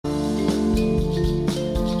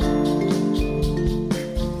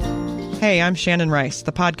Hey, I'm Shannon Rice,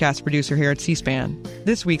 the podcast producer here at C-SPAN.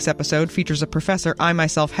 This week's episode features a professor I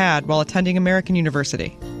myself had while attending American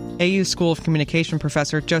University. AU School of Communication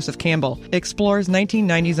professor Joseph Campbell explores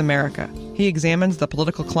 1990s America. He examines the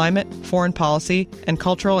political climate, foreign policy, and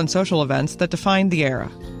cultural and social events that defined the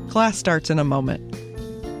era. Class starts in a moment.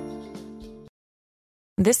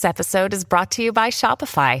 This episode is brought to you by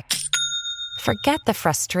Shopify. Forget the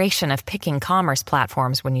frustration of picking commerce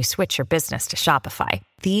platforms when you switch your business to Shopify,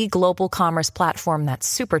 the global commerce platform that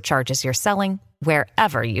supercharges your selling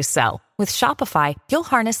wherever you sell. With Shopify, you'll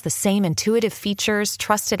harness the same intuitive features,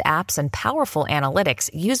 trusted apps, and powerful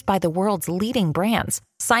analytics used by the world's leading brands.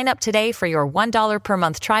 Sign up today for your $1 per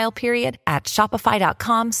month trial period at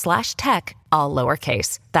shopify.com/tech, all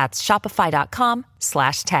lowercase. That's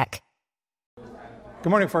shopify.com/tech. Good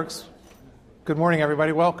morning, folks. Good morning,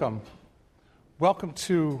 everybody. Welcome. Welcome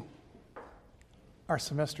to our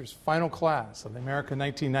semester's final class of the American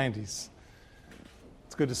 1990s.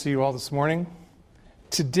 It's good to see you all this morning.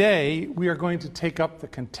 Today, we are going to take up the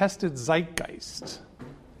contested zeitgeist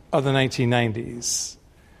of the 1990s.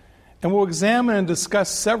 And we'll examine and discuss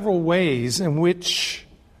several ways in which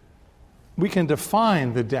we can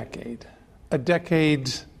define the decade. A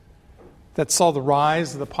decade that saw the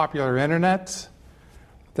rise of the popular internet,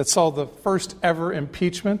 that saw the first ever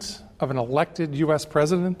impeachment of an elected U.S.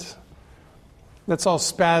 president, that saw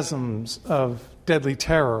spasms of deadly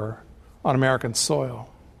terror on American soil.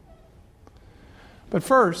 But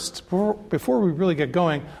first, before we really get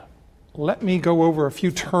going, let me go over a few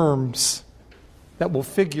terms that will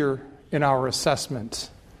figure in our assessment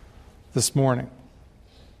this morning.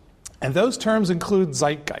 And those terms include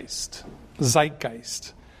zeitgeist.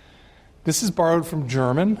 Zeitgeist. This is borrowed from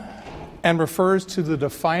German and refers to the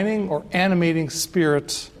defining or animating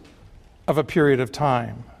spirit of a period of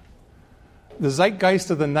time. The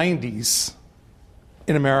zeitgeist of the 90s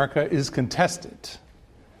in America is contested,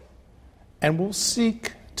 and we'll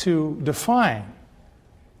seek to define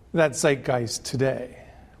that zeitgeist today.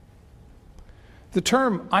 The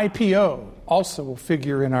term IPO also will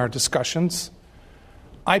figure in our discussions.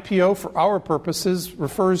 IPO, for our purposes,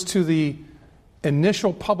 refers to the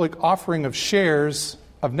initial public offering of shares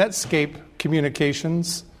of Netscape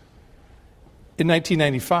Communications in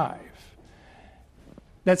 1995.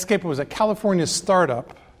 Netscape was a California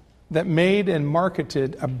startup that made and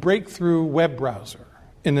marketed a breakthrough web browser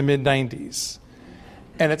in the mid-90s.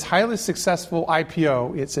 And its highly successful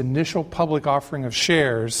IPO, its initial public offering of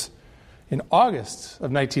shares in August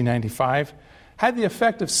of 1995, had the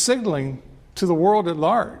effect of signaling to the world at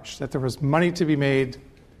large that there was money to be made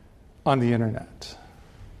on the internet.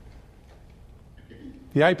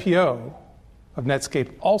 The IPO of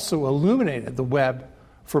Netscape also illuminated the web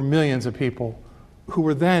for millions of people who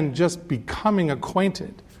were then just becoming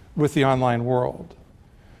acquainted with the online world.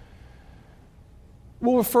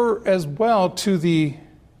 We'll refer as well to the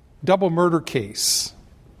double murder case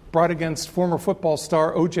brought against former football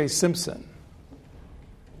star O.J. Simpson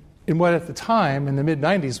in what at the time, in the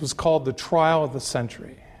mid-90s, was called the trial of the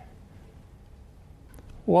century.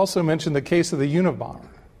 We'll also mention the case of the Unabomber,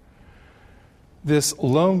 this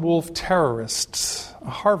lone wolf terrorist, a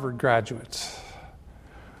Harvard graduate,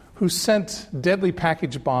 who sent deadly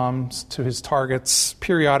package bombs to his targets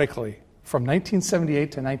periodically from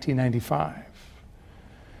 1978 to 1995.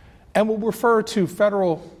 And we'll refer to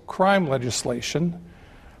federal crime legislation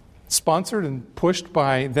sponsored and pushed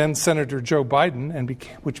by then-Senator Joe Biden,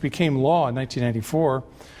 which became law in 1994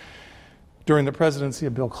 during the presidency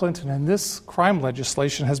of Bill Clinton. And this crime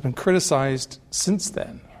legislation has been criticized since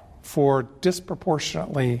then for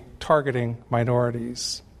disproportionately targeting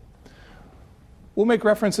minorities. We'll make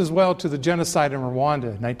reference as well to the genocide in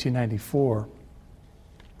Rwanda in 1994,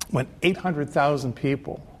 when 800,000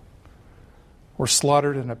 people were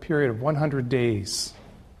slaughtered in a period of 100 days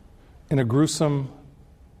in a gruesome,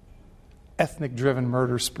 ethnic-driven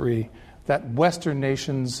murder spree that Western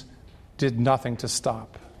nations did nothing to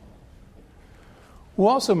stop. We'll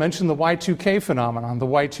also mention the Y2K phenomenon, the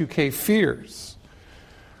Y2K fears,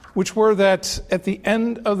 which were that at the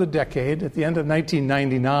end of the decade, at the end of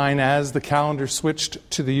 1999, as the calendar switched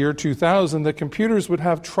to the year 2000, the computers would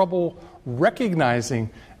have trouble recognizing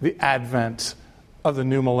the advent of the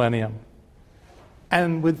new millennium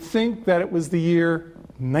and would think that it was the year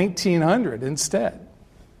 1900 instead.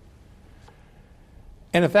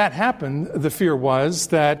 And if that happened, the fear was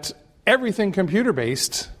that everything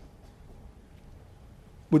computer-based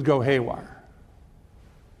would go haywire.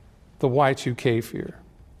 The Y2K fear.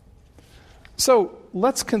 So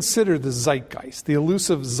let's consider the zeitgeist, the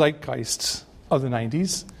elusive zeitgeist of the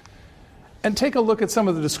 90s, and take a look at some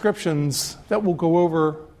of the descriptions that we'll go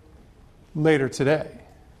over later today.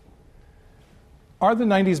 Are the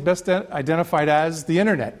 90s best identified as the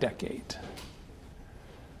internet decade?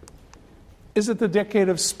 Is it the decade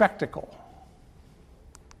of spectacle?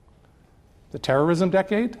 The terrorism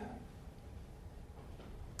decade?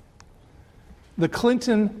 The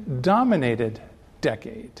Clinton-dominated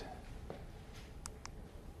decade?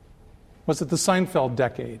 Was it the Seinfeld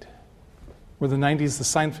decade? Were the 90s the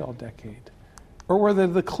Seinfeld decade? Or were they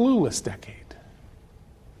the clueless decade?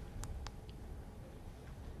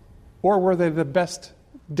 Or were they the best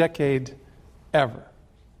decade ever?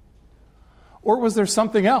 Or was there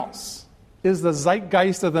something else? Is the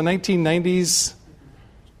zeitgeist of the 1990s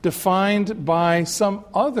defined by some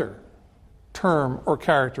other term or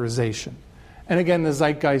characterization? And again, the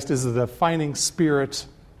zeitgeist is the defining spirit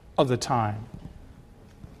of the time,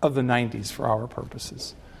 of the 90s for our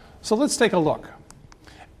purposes. So let's take a look.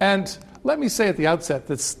 And let me say at the outset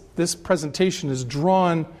that this presentation is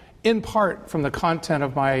drawn in part from the content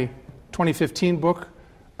of my 2015 book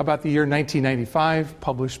about the year 1995,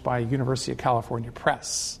 published by University of California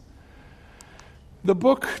Press. The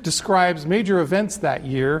book describes major events that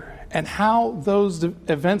year and how those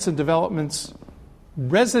events and developments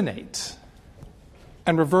resonate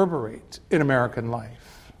and reverberate in American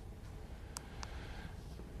life.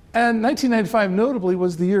 And 1995, notably,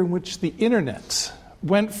 was the year in which the internet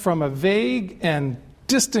went from a vague and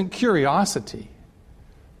distant curiosity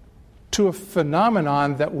to a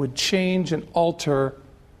phenomenon that would change and alter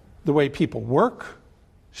the way people work,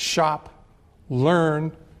 shop,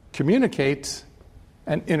 learn, communicate,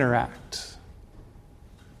 and interact.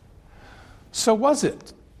 So was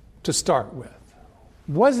it, to start with,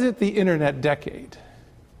 was it the internet decade?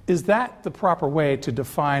 Is that the proper way to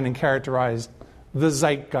define and characterize the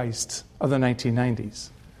zeitgeist of the 1990s?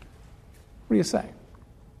 What do you say?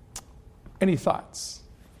 Any thoughts?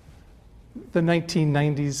 The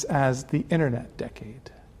 1990s as the internet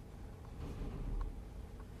decade.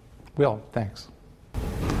 Will, thanks.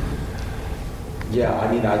 Yeah, I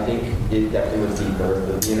mean, I think it definitely was the birth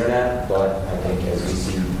of the internet, but I think as we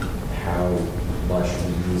see how much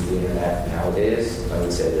we use the internet nowadays, I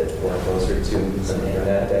would say that we're closer to an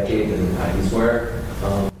internet decade than the 90s were.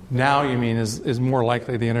 Now, you mean, is more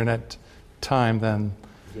likely the internet time than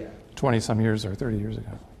 20-some years or 30 years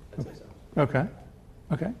ago? I'd say so.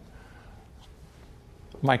 Okay.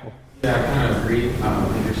 Michael. Yeah, I kind of agree.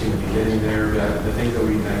 Interesting at the beginning there. The things that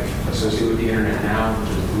we associate with the internet now,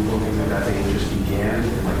 which is Google and things like that, they just began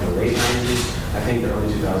in like the late 90s. I think the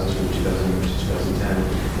early 2000s, from 2000 to 2010,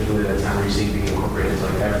 is really that time where you see it being incorporated into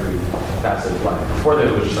like every facet of life. Before that,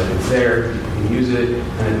 it was just like it's there, you can use it,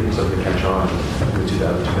 and then it started to catch on in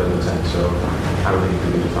 2010. So I don't think it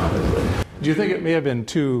can be defined as way. Do you think it may have been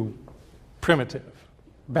too primitive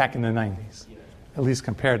back in the 90s, at least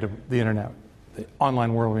compared to the internet? The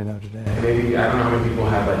online world we know today. Maybe, I don't know how many people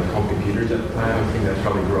had like home computers at the time. I think that's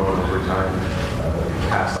probably grown over time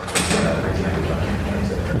past like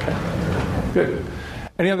 1995. Okay. Good.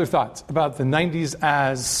 Any other thoughts about the 90s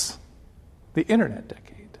as the internet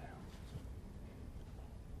decade?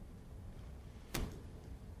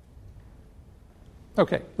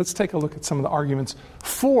 Okay, let's take a look at some of the arguments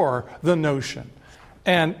for the notion.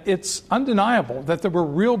 And it's undeniable that there were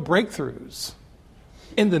real breakthroughs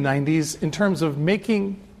in the 90s in terms of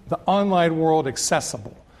making the online world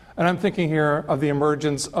accessible. And I'm thinking here of the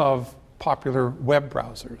emergence of popular web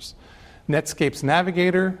browsers. Netscape's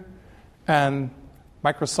Navigator and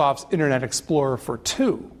Microsoft's Internet Explorer for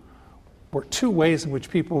two were two ways in which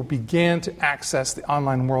people began to access the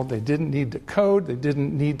online world. They didn't need to code. They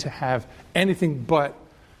didn't need to have anything but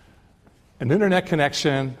an internet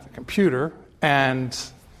connection, a computer, and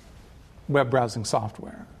web browsing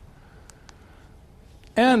software.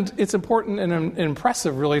 And it's important and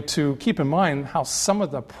impressive, really, to keep in mind how some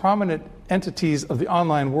of the prominent entities of the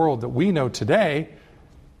online world that we know today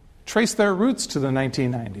trace their roots to the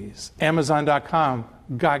 1990s. Amazon.com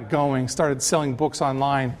got going, started selling books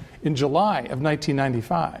online in July of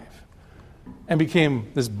 1995, and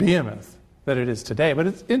became this behemoth that it is today. But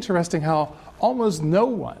it's interesting how almost no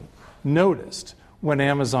one noticed when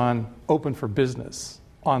Amazon opened for business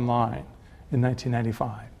online in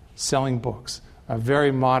 1995, selling books. A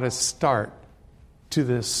very modest start to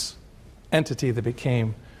this entity that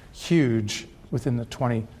became huge within the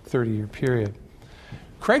 20, 30-year period.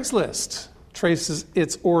 Craigslist traces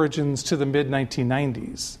its origins to the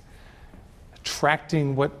mid-1990s,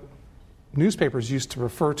 attracting what newspapers used to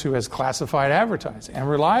refer to as classified advertising and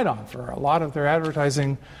relied on for a lot of their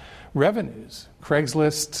advertising revenues.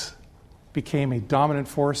 Craigslist became a dominant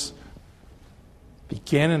force,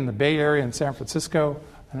 began in the Bay Area in San Francisco,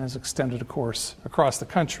 and has extended, of course, across the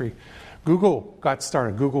country. Google got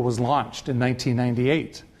started. Google was launched in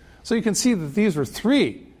 1998 So you can see that these were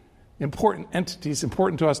three important entities,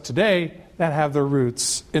 important to us today, that have their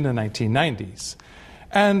roots in the 1990s.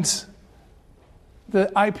 And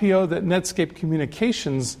the IPO that Netscape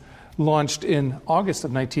Communications launched in August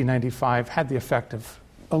of 1995 had the effect of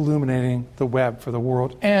illuminating the web for the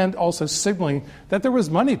world and also signaling that there was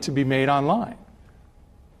money to be made online.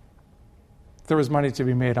 There was money to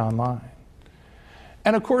be made online.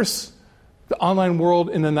 And of course, the online world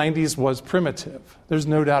in the 90s was primitive. There's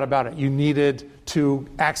no doubt about it. You needed to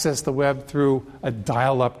access the web through a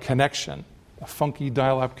dial-up connection, a funky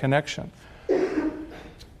dial-up connection.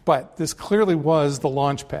 But this clearly was the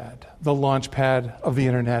launch pad of the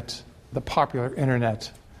internet, the popular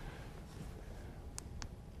internet.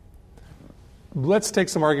 Let's take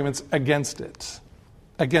some arguments against it,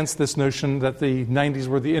 against this notion that the 90s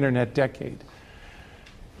were the internet decade.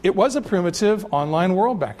 It was a primitive online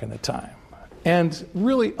world back in the time. And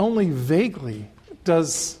really only vaguely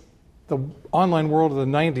does the online world of the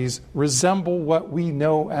 90s resemble what we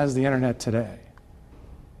know as the internet today.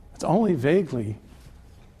 It's only vaguely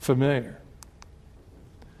familiar.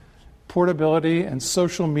 Portability and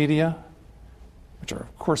social media, which are,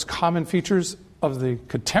 of course, common features of the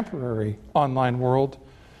contemporary online world,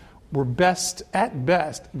 were at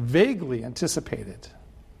best, vaguely anticipated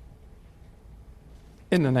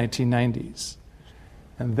in the 1990s.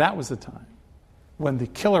 And that was the time when the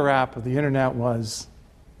killer app of the internet was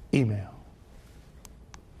email.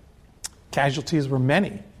 Casualties were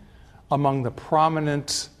many among the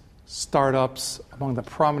prominent startups, among the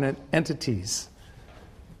prominent entities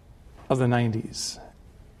of the 90s.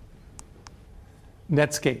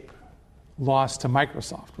 Netscape lost to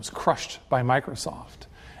Microsoft, was crushed by Microsoft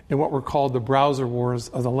in what were called the browser wars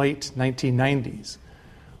of the late 1990s,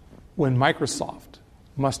 when Microsoft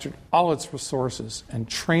mustered all its resources and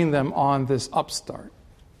trained them on this upstart,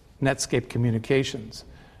 Netscape Communications,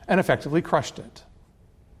 and effectively crushed it.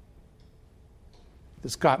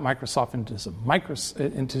 This got Microsoft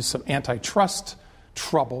into some antitrust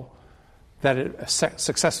trouble that it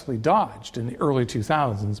successfully dodged in the early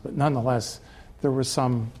 2000s, but nonetheless, there were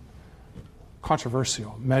some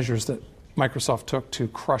controversial measures that Microsoft took to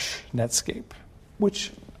crush Netscape,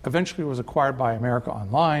 which eventually was acquired by America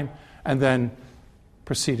Online and then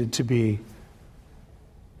proceeded to be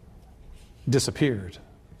disappeared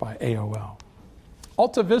by AOL.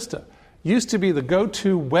 Alta Vista used to be the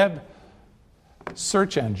go-to web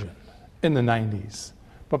search engine in the 90s,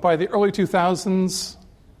 but by the early 2000s,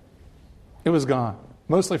 it was gone,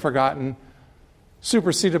 mostly forgotten,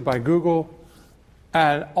 superseded by Google.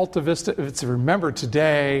 And Alta Vista, if it's remembered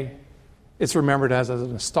today, it's remembered as a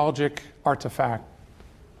nostalgic artifact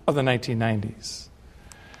of the 1990s.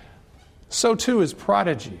 So too is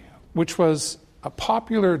Prodigy, which was a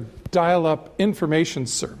popular dial-up information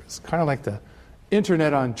service, kind of like the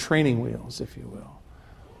internet on training wheels, if you will.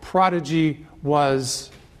 Prodigy was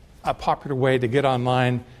a popular way to get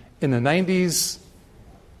online in the 90s,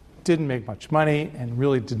 didn't make much money, and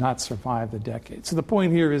really did not survive the decade. So the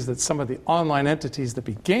point here is that some of the online entities that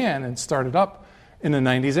began and started up in the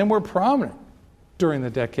 90s and were prominent during the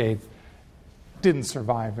decade didn't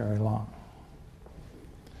survive very long.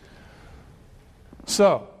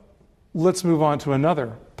 So let's move on to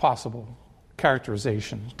another possible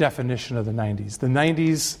characterization, definition of the 90s. The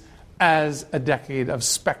 90s as a decade of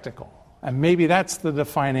spectacle. And maybe that's the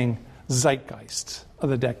defining zeitgeist of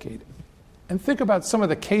the decade. And think about some of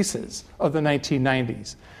the cases of the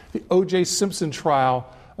 1990s. The O.J. Simpson trial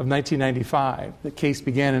of 1995. The case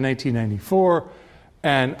began in 1994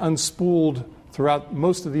 and unspooled throughout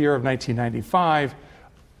most of the year of 1995.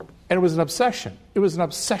 And it was an obsession. It was an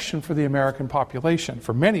obsession for the American population,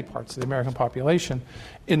 for many parts of the American population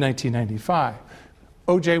in 1995.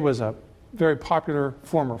 O.J. was a very popular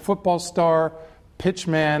former football star,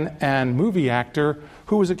 pitchman, and movie actor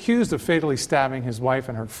who was accused of fatally stabbing his wife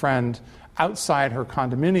and her friend outside her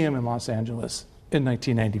condominium in Los Angeles in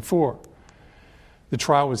 1994. The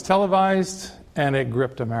trial was televised, and it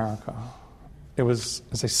gripped America. It was,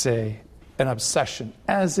 as I say, an obsession,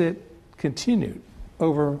 as it continued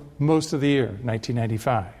over most of the year,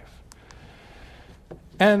 1995.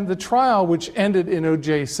 And the trial, which ended in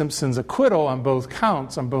O.J. Simpson's acquittal on both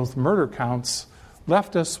counts, on both murder counts,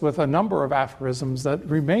 left us with a number of aphorisms that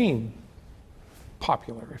remain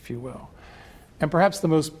popular, if you will. And perhaps the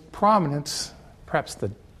most prominent, perhaps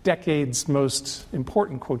the decade's most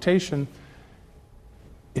important quotation,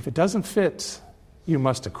 if it doesn't fit, you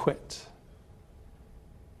must acquit.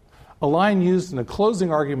 A line used in the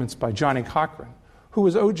closing arguments by Johnnie Cochran, who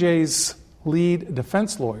was O.J.'s lead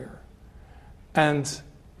defense lawyer, and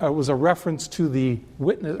was a reference to the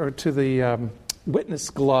witness or to the witness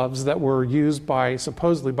gloves that were used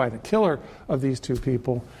supposedly by the killer of these two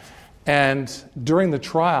people. And during the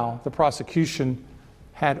trial, the prosecution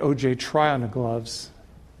had O.J. try on the gloves,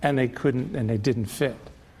 and they didn't fit.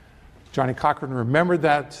 Johnnie Cochran remembered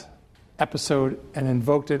that episode and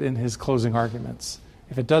invoked it in his closing arguments.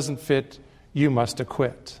 If it doesn't fit, you must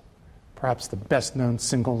acquit. Perhaps the best-known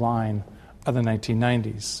single line of the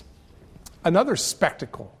 1990s. Another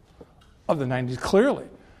spectacle of the 90s, clearly,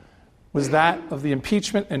 was that of the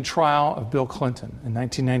impeachment and trial of Bill Clinton in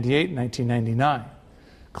 1998 and 1999.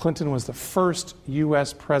 Clinton was the first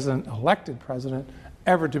U.S. elected president,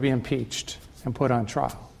 ever to be impeached and put on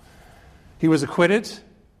trial. He was acquitted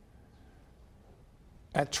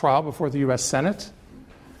at trial before the U.S. Senate,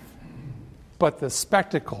 but the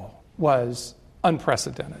spectacle was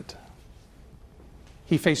unprecedented.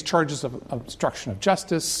 He faced charges of obstruction of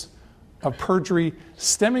justice, of perjury,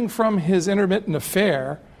 stemming from his intermittent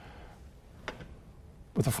affair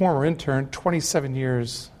with a former intern, 27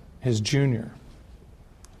 years his junior.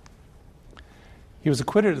 He was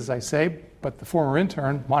acquitted, as I say, but the former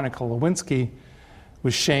intern, Monica Lewinsky,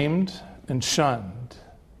 was shamed and shunned,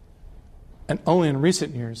 and only in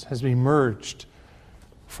recent years has emerged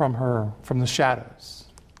from the shadows.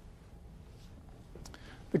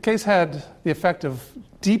 The case had the effect of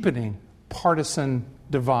deepening partisan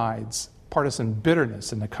divides, partisan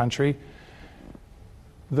bitterness in the country.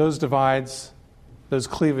 Those divides, those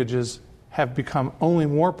cleavages, have become only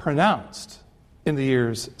more pronounced in the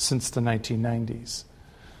years since the 1990s.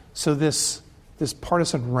 So this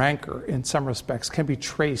partisan rancor, in some respects, can be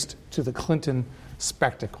traced to the Clinton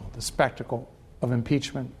spectacle, the spectacle of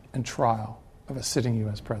impeachment and trial of a sitting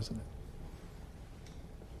U.S. president.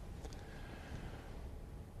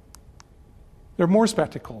 There are more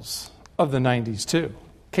spectacles of the 90s, too.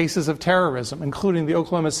 Cases of terrorism, including the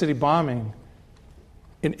Oklahoma City bombing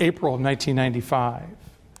in April of 1995.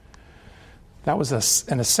 That was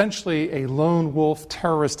essentially a lone wolf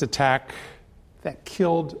terrorist attack that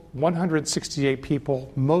killed 168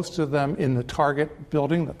 people, most of them in the Target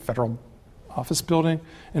building, the federal office building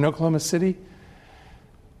in Oklahoma City.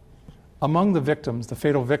 Among the victims, the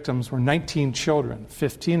fatal victims, were 19 children,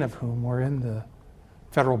 15 of whom were in the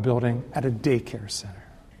federal building at a daycare center.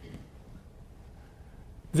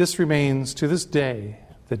 This remains, to this day,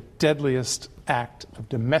 the deadliest act of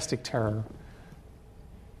domestic terror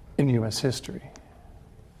in U.S. history.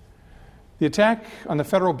 The attack on the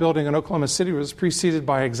federal building in Oklahoma City was preceded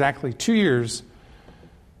by exactly 2 years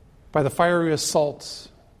by the fiery assault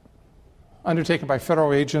undertaken by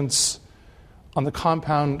federal agents on the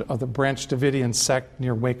compound of the Branch Davidian sect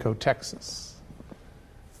near Waco, Texas.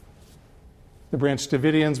 The Branch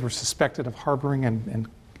Davidians were suspected of harboring and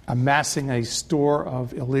amassing a store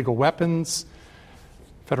of illegal weapons.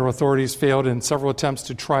 Federal authorities failed in several attempts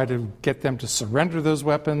to try to get them to surrender those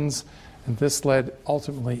weapons, and this led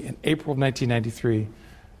ultimately in April of 1993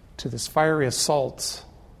 to this fiery assault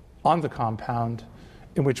on the compound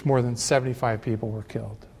in which more than 75 people were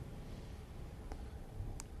killed.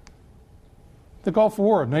 The Gulf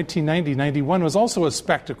War of 1990-91 was also a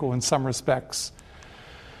spectacle in some respects.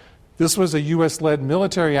 This was a U.S.-led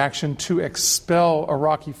military action to expel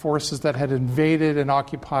Iraqi forces that had invaded and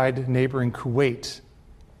occupied neighboring Kuwait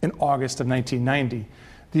in August of 1990.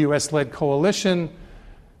 The U.S.-led coalition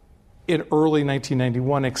in early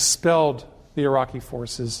 1991 expelled the Iraqi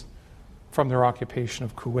forces from their occupation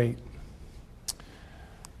of Kuwait.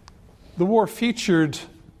 The war featured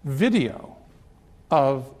video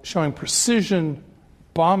of showing precision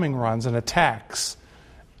bombing runs and attacks,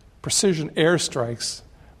 precision airstrikes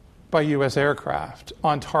by U.S. aircraft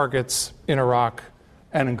on targets in Iraq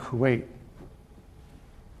and in Kuwait.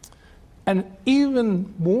 And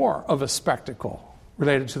even more of a spectacle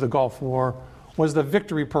related to the Gulf War was the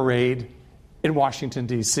victory parade in Washington,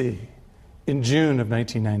 D.C. in June of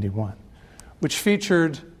 1991, which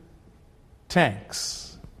featured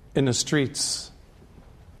tanks in the streets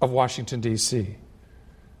of Washington, D.C.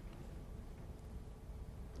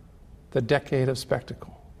 The decade of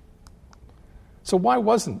spectacle. So why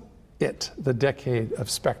wasn't it the decade of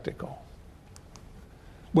spectacle?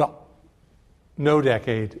 Well, no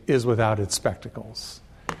decade is without its spectacles.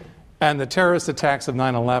 And the terrorist attacks of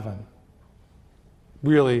 9/11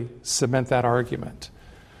 really cement that argument.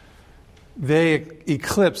 They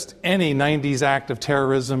eclipsed any 90s act of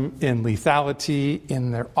terrorism in lethality,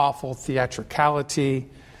 in their awful theatricality.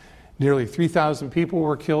 Nearly 3,000 people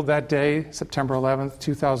were killed that day, September 11th,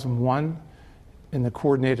 2001, in the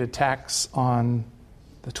coordinated attacks on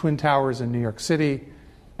the Twin Towers in New York City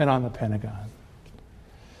and on the Pentagon.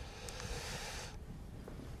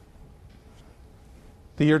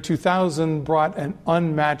 The year 2000 brought an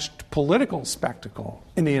unmatched political spectacle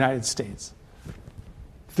in the United States.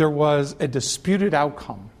 There was a disputed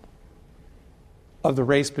outcome of the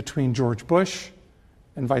race between George Bush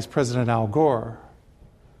and Vice President Al Gore.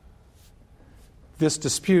 This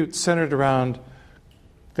dispute centered around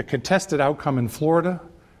the contested outcome in Florida,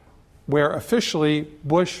 where officially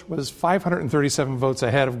Bush was 537 votes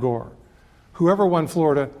ahead of Gore. Whoever won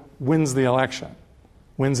Florida wins the election,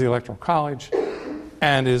 wins the Electoral College,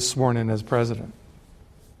 and is sworn in as president.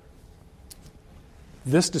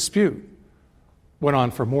 This dispute went on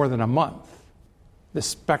for more than a month. This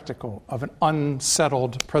spectacle of an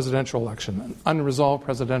unsettled presidential election, an unresolved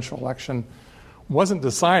presidential election, wasn't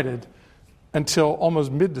decided until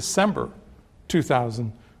almost mid-December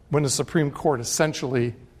 2000, when the Supreme Court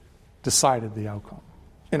essentially decided the outcome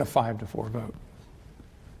in a 5-4 vote.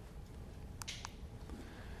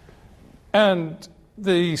 And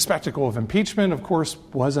the spectacle of impeachment, of course,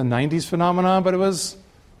 was a 90s phenomenon, but it was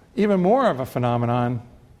even more of a phenomenon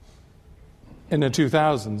in the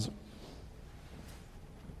 2000s.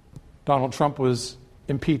 Donald Trump was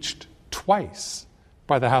impeached twice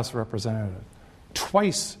by the House of Representatives,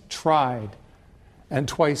 twice tried and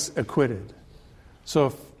twice acquitted. So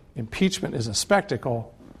if impeachment is a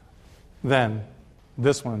spectacle, then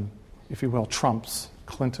this one, if you will, trumps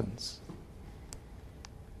Clinton's.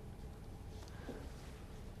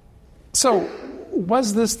 So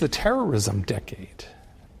was this the terrorism decade?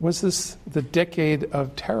 Was this the decade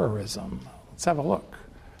of terrorism? Let's have a look.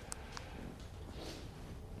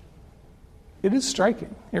 It is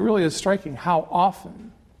striking. It really is striking how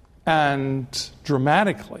often and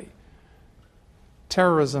dramatically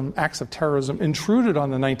terrorism, acts of terrorism, intruded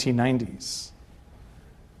on the 1990s,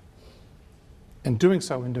 and doing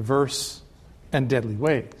so in diverse and deadly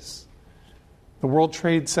ways. The World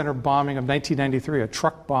Trade Center bombing of 1993, a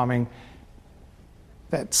truck bombing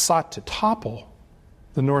that sought to topple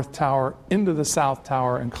the North Tower into the South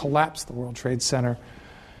Tower and collapse the World Trade Center.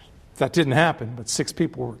 That didn't happen, but 6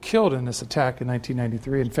 people were killed in this attack in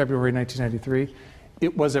 1993, in February 1993.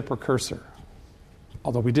 It was a precursor.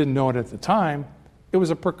 Although we didn't know it at the time, it was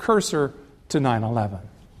a precursor to 9/11,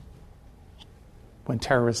 when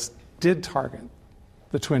terrorists did target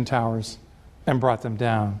the Twin Towers and brought them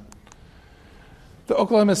down. The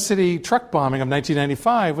Oklahoma City truck bombing of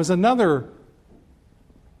 1995 was another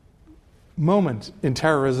moment in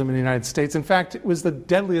terrorism in the United States. In fact, it was the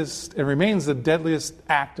deadliest, it remains the deadliest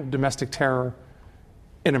act of domestic terror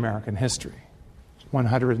in American history.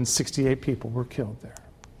 168 people were killed there.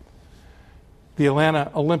 The Atlanta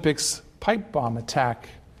Olympics pipe bomb attack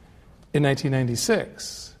in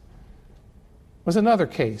 1996 was another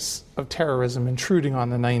case of terrorism intruding on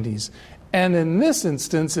the 90s. And in this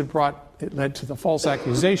instance, it led to the false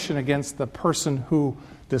accusation against the person who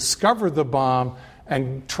discovered the bomb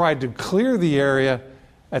and tried to clear the area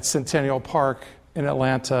at Centennial Park in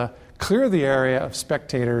Atlanta, clear the area of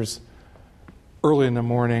spectators early in the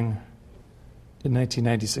morning in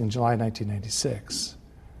July 1996.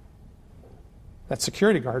 That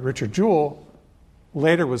security guard, Richard Jewell,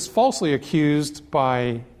 later was falsely accused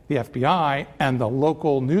by the FBI and the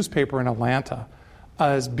local newspaper in Atlanta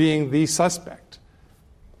as being the suspect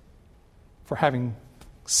for having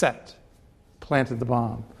planted the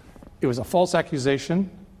bomb. It was a false accusation,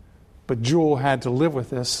 but Jewell had to live with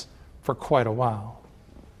this for quite a while.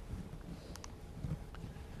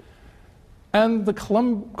 And the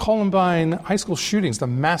Columbine high school shootings, the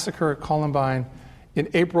massacre at Columbine in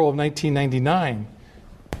April of 1999,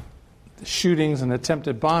 the shootings and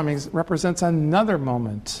attempted bombings represents another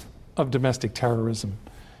moment of domestic terrorism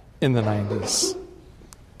in the 90s.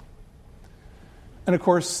 And of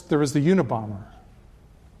course, there was the Unabomber.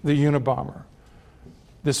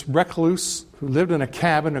 This recluse who lived in a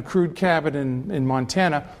crude cabin in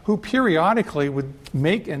Montana, who periodically would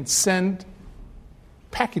make and send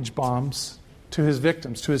package bombs to his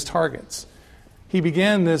victims, to his targets. He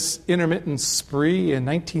began this intermittent spree in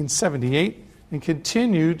 1978 and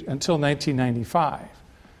continued until 1995. A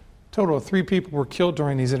total of 3 people were killed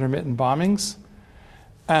during these intermittent bombings,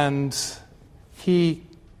 and he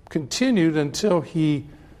continued until he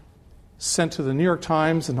sent to the New York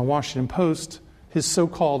Times and the Washington Post his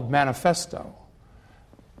so-called manifesto,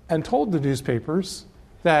 and told the newspapers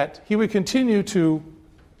that he would continue to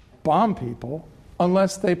bomb people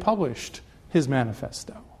unless they published his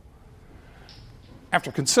manifesto.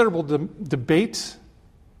 After considerable debate,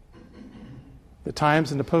 the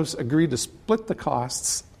Times and the Post agreed to split the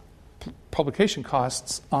costs, publication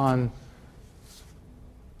costs, on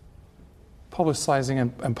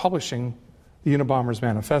publicizing and publishing the Unabomber's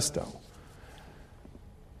manifesto.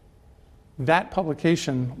 That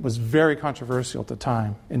publication was very controversial at the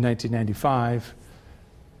time in 1995,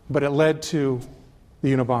 but it led to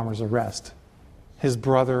the Unabomber's arrest. His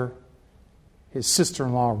brother, his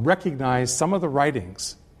sister-in-law recognized some of the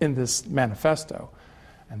writings in this manifesto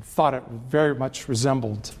and thought it very much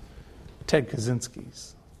resembled Ted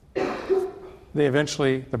Kaczynski's. They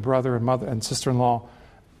eventually, the brother and mother and sister-in-law,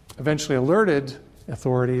 eventually alerted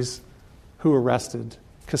authorities who arrested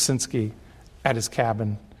Kaczynski at his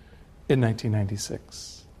cabin in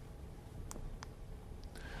 1996.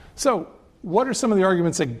 So, what are some of the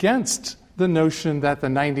arguments against the notion that the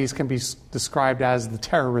 90s can be described as the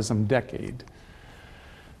terrorism decade?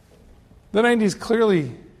 The 90s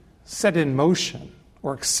clearly set in motion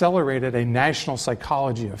or accelerated a national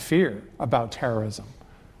psychology of fear about terrorism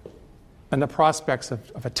and the prospects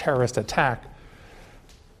of a terrorist attack.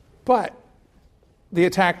 But the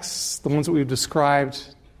attacks, the ones that we've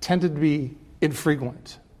described, tended to be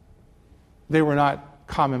infrequent. They were not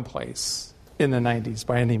commonplace in the 90s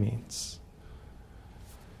by any means.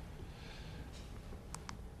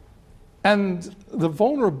 And the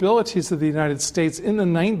vulnerabilities of the United States in the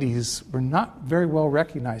 90s were not very well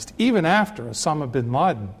recognized, even after Osama bin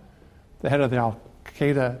Laden, the head of the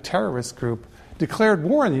al-Qaeda terrorist group, declared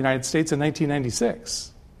war on the United States in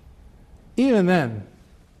 1996. Even then,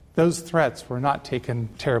 those threats were not taken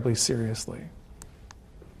terribly seriously.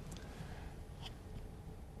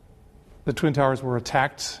 The Twin Towers were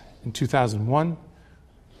attacked in 2001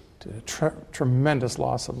 to a tremendous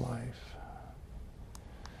loss of life.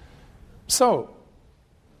 So,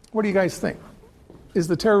 what do you guys think? Is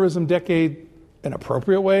the terrorism decade an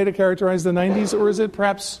appropriate way to characterize the 90s, or is it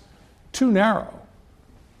perhaps too narrow,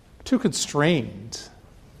 too constrained?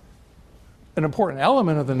 An important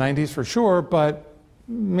element of the 90s for sure, but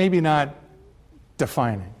maybe not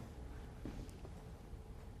defining.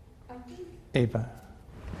 Ava.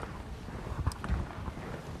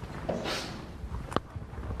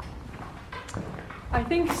 I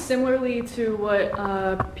think similarly to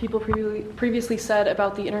what people previously said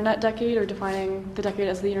about the internet decade, or defining the decade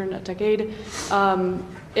as the internet decade,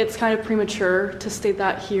 it's kind of premature to state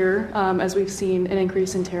that here, as we've seen an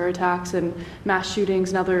increase in terror attacks and mass shootings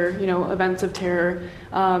and other, events of terror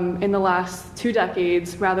in the last 2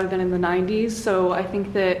 decades rather than in the 90s. So I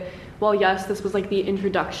think that while yes, this was like the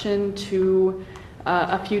introduction to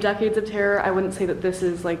a few decades of terror, I wouldn't say that this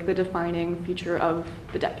is like the defining feature of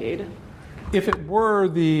the decade. If it were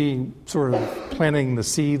the sort of planting the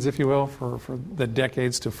seeds, if you will, for the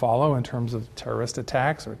decades to follow in terms of terrorist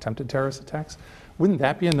attacks or attempted terrorist attacks, wouldn't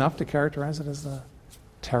that be enough to characterize it as the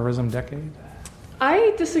terrorism decade?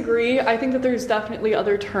 I disagree. I think that there's definitely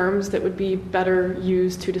other terms that would be better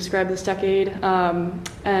used to describe this decade.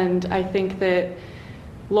 And I think that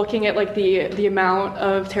looking at like the amount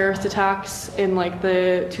of terrorist attacks in like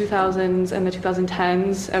the 2000s and the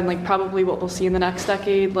 2010s and like probably what we'll see in the next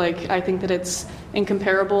decade, like I think that it's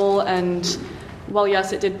incomparable. And while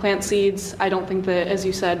yes, it did plant seeds, I don't think that, as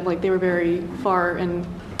you said, like they were very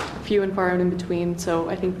few and far and in between. So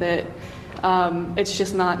I think that it's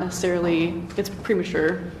just not necessarily, it's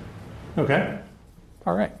premature. Okay.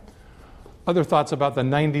 All right. Other thoughts about the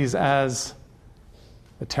 90s as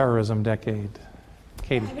the terrorism decade?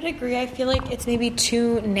 Katie. I would agree. I feel like it's maybe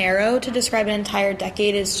too narrow to describe an entire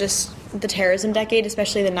decade as just the terrorism decade,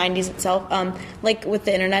 especially the 90s itself. Like with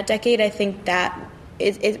the internet decade, I think that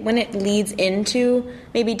when it leads into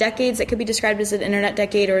maybe decades that could be described as an internet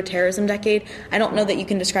decade or a terrorism decade, I don't know that you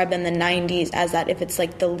can describe then the 90s as that if it's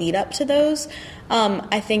like the lead up to those.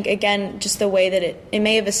 I think, again, just the way that it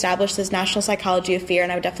may have established this national psychology of fear,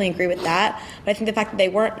 and I would definitely agree with that. But I think the fact that they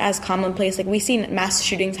weren't as commonplace, like we've seen mass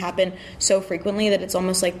shootings happen so frequently that it's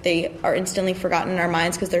almost like they are instantly forgotten in our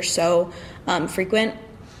minds because they're so frequent.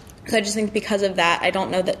 So I just think because of that, I don't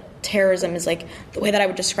know that terrorism is like the way that I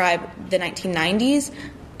would describe the 1990s,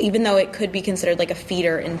 even though it could be considered like a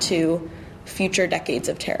feeder into future decades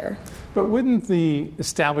of terror. But wouldn't the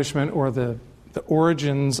establishment or the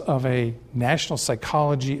origins of a national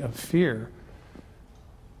psychology of fear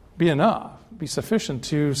be sufficient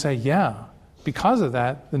to say, yeah, because of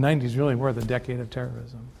that, the 90s really were the decade of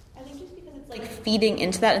terrorism? I think just because it's like feeding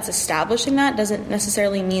into that, it's establishing that, doesn't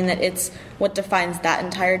necessarily mean that it's what defines that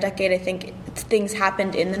entire decade. I think things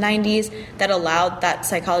happened in the 90s that allowed that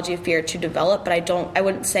psychology of fear to develop, but I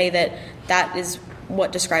wouldn't say that that is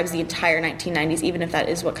what describes the entire 1990s, even if that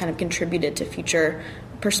is what kind of contributed to future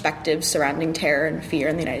perspectives surrounding terror and fear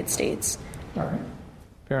in the United States. All right.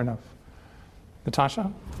 Fair enough.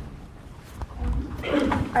 Natasha?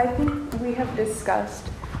 I think we have discussed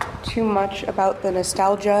too much about the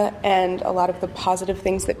nostalgia and a lot of the positive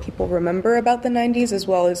things that people remember about the 90s, as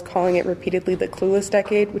well as calling it repeatedly the clueless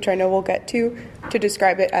decade, which I know we'll get to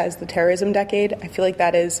describe it as the terrorism decade. I feel like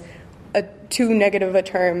that is too negative a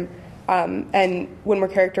term. And when we're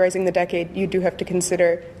characterizing the decade, you do have to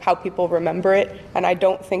consider how people remember it. And I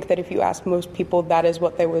don't think that if you ask most people, that is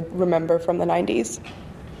what they would remember from the 90s.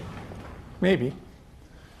 Maybe.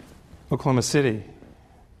 Oklahoma City,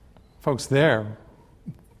 folks there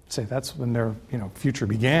say that's when their future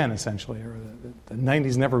began, essentially, or the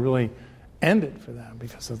 90s never really ended for them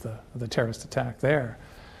because of the terrorist attack there.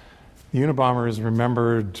 The Unabomber is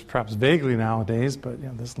remembered perhaps vaguely nowadays, but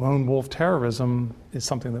this lone wolf terrorism is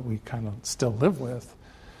something that we kind of still live with.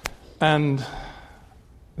 And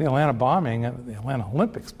the Atlanta bombing, the Atlanta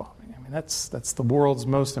Olympics bombing, I mean, that's the world's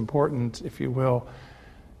most important, if you will,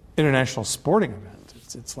 international sporting event.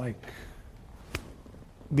 It's like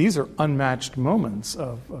these are unmatched moments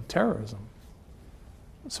of terrorism.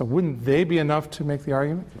 So wouldn't they be enough to make the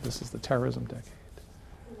argument that this is the terrorism decade?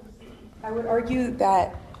 I would argue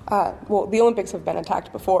that, the Olympics have been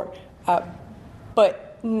attacked before,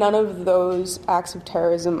 but none of those acts of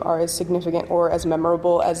terrorism are as significant or as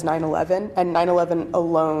memorable as 9/11, and 9/11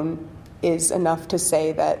 alone is enough to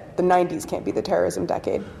say that the 90s can't be the terrorism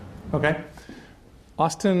decade. Okay.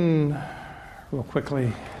 Austin, real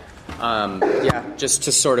quickly. Just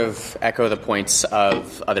to sort of echo the points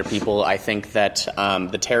of other people, I think that I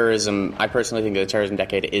personally think that the terrorism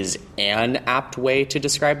decade is an apt way to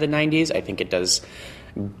describe the 90s. I think it does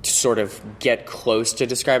sort of get close to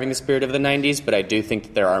describing the spirit of the 90s, but I do think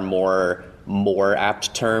that there are more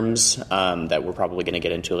apt terms that we're probably going to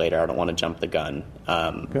get into later. I don't want to jump the gun.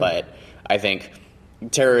 But I think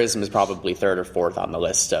terrorism is probably third or fourth on the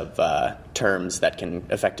list of terms that can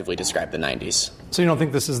effectively describe the 90s. So you don't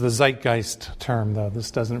think this is the zeitgeist term, though?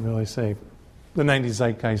 This doesn't really say the 90s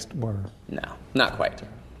zeitgeist word? No, not quite.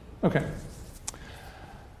 Okay.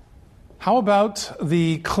 How about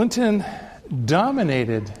the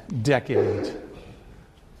Clinton-dominated decade?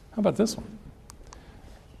 How about this one?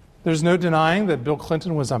 There's no denying that Bill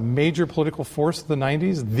Clinton was a major political force of the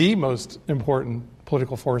 90s, the most important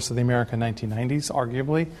political force of the American 1990s,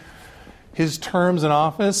 arguably. His terms in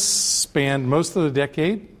office spanned most of the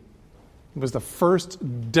decade. He was the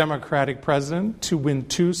first Democratic president to win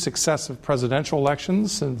 2 successive presidential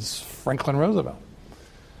elections since Franklin Roosevelt.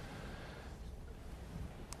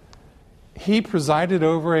 He presided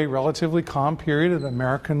over a relatively calm period of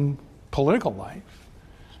American political life.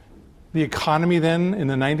 The economy then in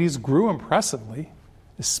the 90s grew impressively,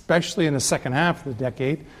 especially in the second half of the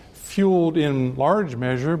decade, fueled in large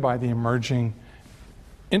measure by the emerging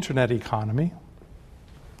internet economy.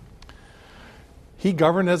 He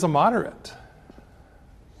governed as a moderate.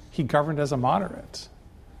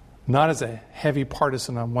 Not as a heavy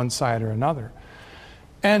partisan on one side or another.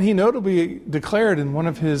 And he notably declared in one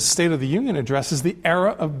of his State of the Union addresses, the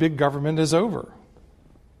era of big government is over.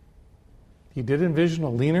 He did envision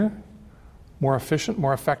a leaner, more efficient,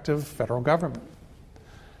 more effective federal government.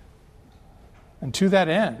 And to that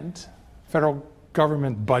end, federal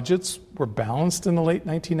government budgets were balanced in the late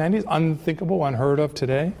 1990s, unthinkable, unheard of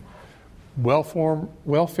today.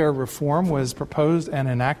 Welfare reform was proposed and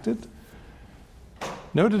enacted.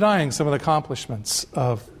 No denying some of the accomplishments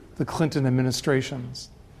of the Clinton administrations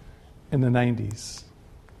in the 90s.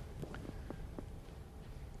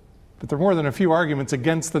 But there are more than a few arguments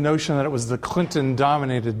against the notion that it was the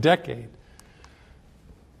Clinton-dominated decade.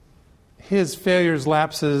 His failures,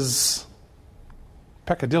 lapses,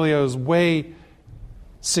 peccadillos weigh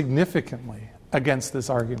significantly against this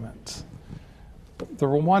argument. The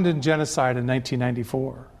Rwandan genocide in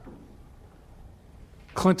 1994.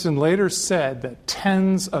 Clinton later said that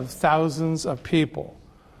tens of thousands of people,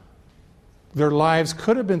 their lives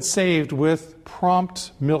could have been saved with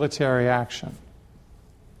prompt military action,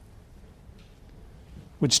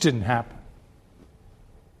 which didn't happen.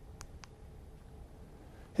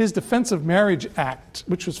 His Defense of Marriage Act,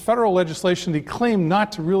 which was federal legislation he claimed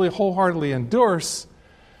not to really wholeheartedly endorse,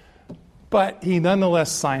 but he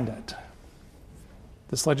nonetheless signed it.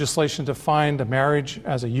 This legislation defined a marriage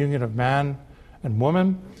as a union of man and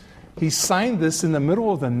woman. He signed this in the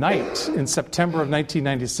middle of the night in September of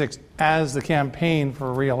 1996 as the campaign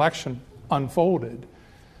for re-election unfolded.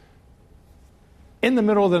 In the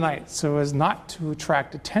middle of the night, so as not to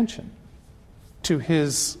attract attention to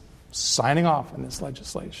his signing off on this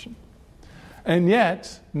legislation. And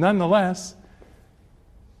yet, nonetheless,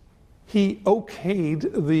 he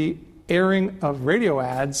okayed the airing of radio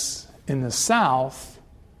ads in the South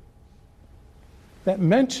that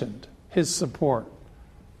mentioned his support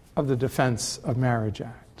of the Defense of Marriage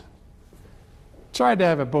Act. tried to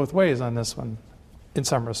have it both ways on this one in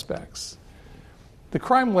some respects. The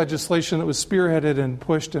crime legislation that was spearheaded and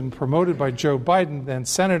pushed and promoted by Joe Biden, then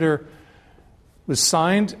senator, was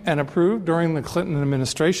signed and approved during the Clinton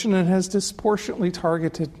administration and has disproportionately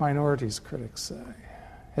targeted minorities, critics say,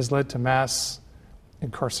 has led to mass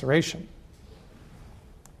incarceration.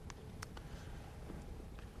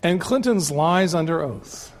 And Clinton's lies under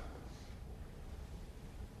oath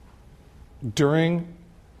during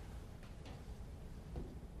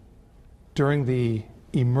the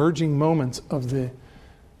emerging moments of the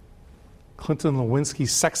Clinton-Lewinsky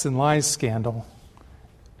sex and lies scandal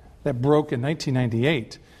that broke in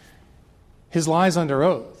 1998, his lies under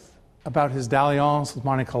oath about his dalliance with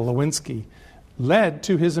Monica Lewinsky led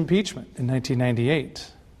to his impeachment in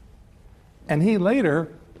 1998. And he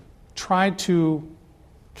later tried to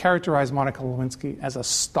characterize Monica Lewinsky as a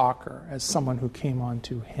stalker, as someone who came on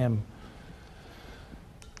to him.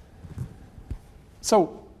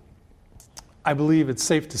 So I believe it's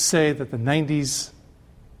safe to say that the 90s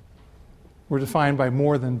were defined by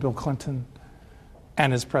more than Bill Clinton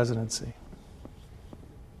and his presidency.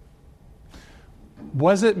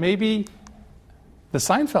 Was it maybe the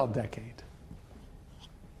Seinfeld decade?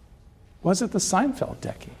 Was it the Seinfeld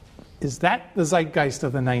decade? Is that the zeitgeist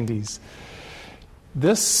of the 90s?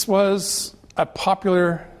 This was a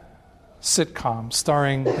popular sitcom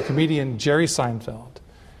starring the comedian Jerry Seinfeld.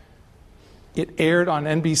 It aired on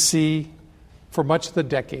NBC for much of the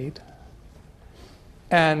decade,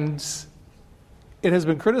 and it has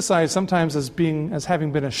been criticized sometimes as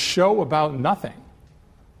having been a show about nothing.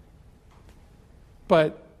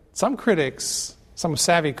 But some critics, some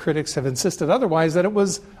savvy critics, have insisted otherwise, that it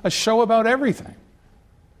was a show about everything.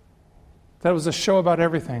 That it was a show about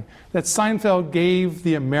everything. That Seinfeld gave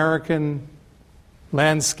the American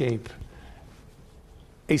landscape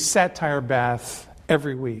a satire bath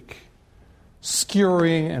every week,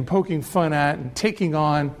 skewering and poking fun at and taking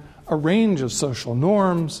on a range of social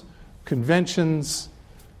norms, conventions,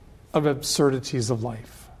 of absurdities of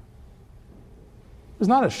life. It was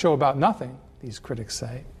not a show about nothing, these critics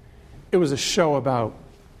say. It was a show about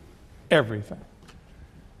everything.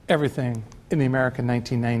 Everything in the American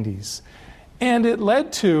 1990s. And it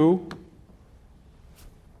led to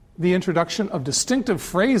the introduction of distinctive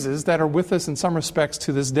phrases that are with us in some respects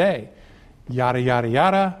to this day. Yada, yada,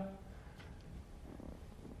 yada.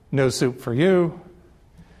 No soup for you.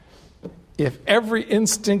 If every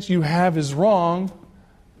instinct you have is wrong,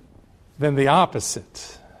 then the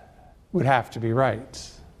opposite would have to be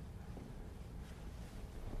right.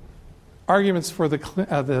 Arguments for the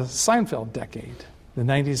Seinfeld decade, the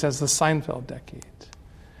 90s as the Seinfeld decade.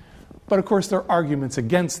 But of course, there are arguments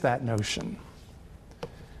against that notion.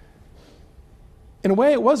 In a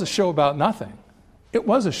way, it was a show about nothing. It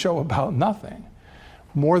was a show about nothing.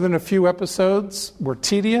 More than a few episodes were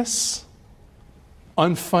tedious,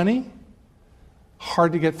 unfunny,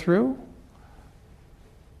 hard to get through.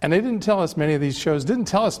 And they didn't tell us, many of these shows didn't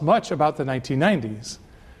tell us much about the 1990s.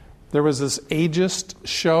 There was this ageist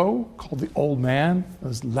show called The Old Man. It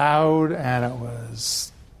was loud and it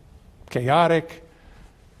was chaotic.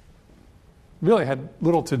 Really had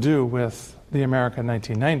little to do with the American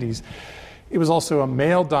 1990s. It was also a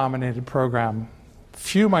male-dominated program.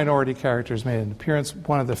 Few minority characters made an appearance.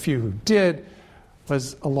 One of the few who did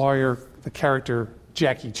was a lawyer, the character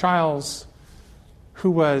Jackie Chiles,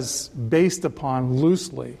 who was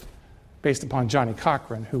loosely based upon Johnny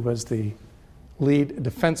Cochran, who was the lead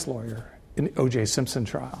defense lawyer in the O.J. Simpson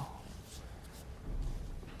trial.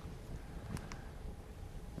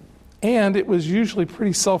 And it was usually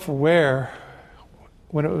pretty self-aware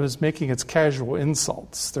when it was making its casual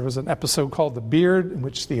insults. There was an episode called The Beard, in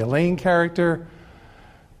which the Elaine character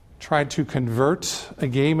tried to convert a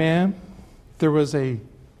gay man. There was a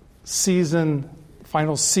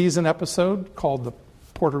final season episode called The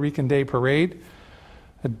Puerto Rican Day Parade,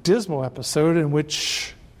 a dismal episode in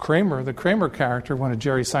which Kramer, the Kramer character, one of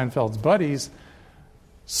Jerry Seinfeld's buddies,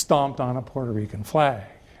 stomped on a Puerto Rican flag.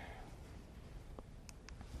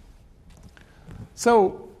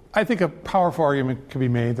 So I think a powerful argument can be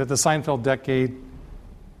made that the Seinfeld decade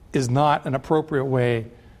is not an appropriate way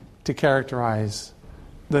to characterize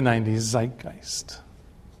the 90s zeitgeist.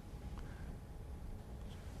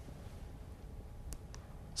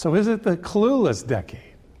 So is it the clueless decade?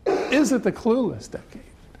 Is it the clueless decade?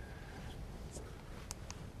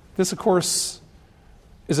 This, of course,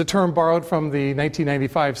 is a term borrowed from the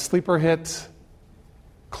 1995 sleeper hit,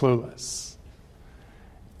 Clueless.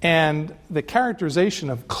 And the characterization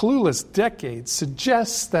of clueless decade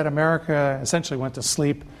suggests that America essentially went to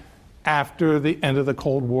sleep after the end of the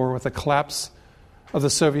Cold War with the collapse of the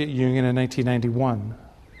Soviet Union in 1991.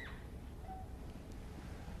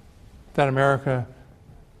 that America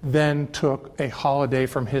then took a holiday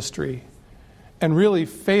from history and really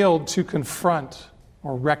failed to confront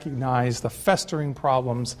or recognize the festering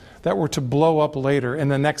problems that were to blow up later in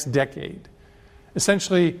the next decade.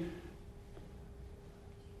 Essentially,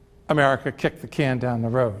 America kicked the can down the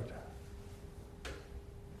road.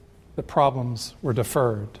 The problems were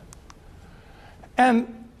deferred.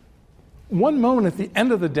 And one moment at the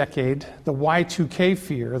end of the decade, the Y2K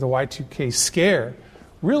fear, the Y2K scare,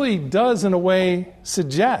 really does in a way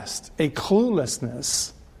suggest a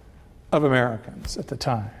cluelessness of Americans at the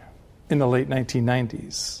time, in the late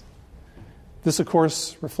 1990s. This, of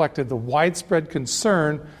course, reflected the widespread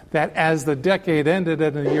concern that as the decade ended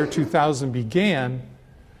and the year 2000 began,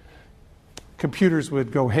 computers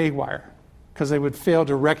would go haywire because they would fail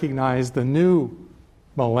to recognize the new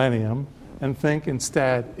millennium and think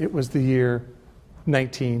instead it was the year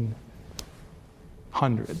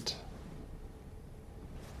 1900.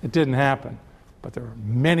 It didn't happen, but there were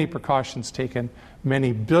many precautions taken,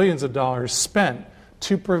 many billions of dollars spent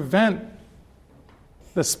to prevent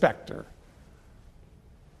the specter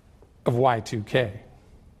of Y2K.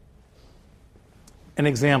 An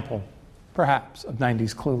example, perhaps, of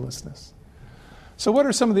 90s cluelessness. So what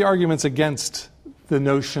are some of the arguments against the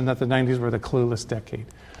notion that the 90s were the clueless decade?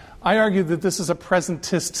 I argue that this is a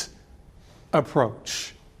presentist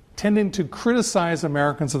approach, tending to criticize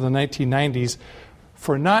Americans of the 1990s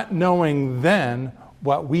for not knowing then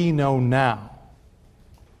what we know now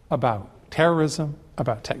about terrorism,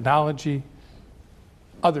 about technology,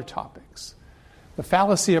 other topics. The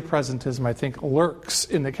fallacy of presentism, I think, lurks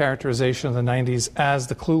in the characterization of the 90s as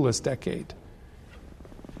the clueless decade.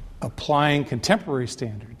 Applying contemporary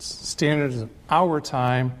standards of our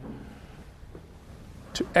time,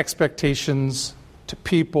 to expectations, to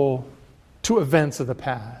people, to events of the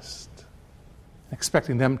past,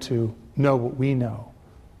 expecting them to know what we know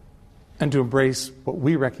and to embrace what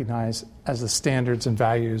we recognize as the standards and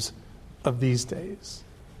values of these days.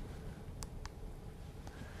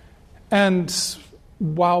 And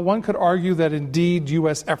while one could argue that indeed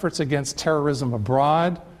U.S. efforts against terrorism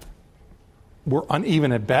abroad were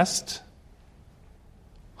uneven at best,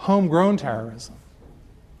 homegrown terrorism,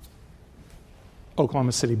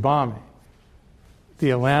 Oklahoma City bombing,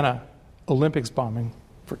 the Atlanta Olympics bombing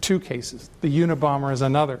for two cases, the Unabomber is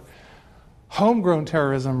another. Homegrown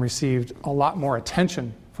terrorism received a lot more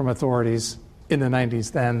attention from authorities in the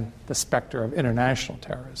 90s than the specter of international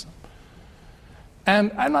terrorism.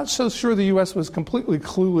 And I'm not so sure the U.S. was completely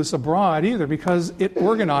clueless abroad either, because it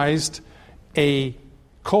organized a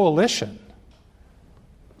coalition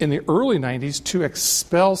in the early 90s to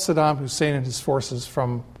expel Saddam Hussein and his forces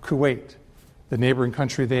from Kuwait, the neighboring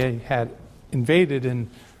country they had invaded in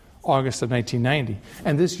August of 1990.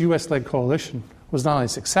 And this U.S.-led coalition was not only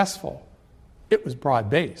successful, it was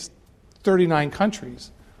broad-based. 39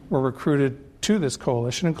 countries were recruited to this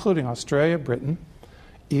coalition, including Australia, Britain,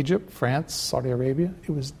 Egypt, France, Saudi Arabia.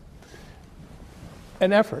 It was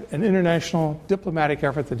an effort, an international diplomatic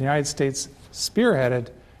effort that the United States spearheaded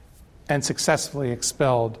and successfully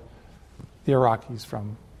expelled the Iraqis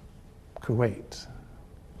from Kuwait.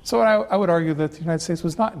 So I would argue that the United States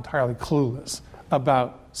was not entirely clueless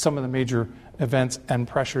about some of the major events and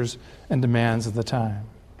pressures and demands of the time.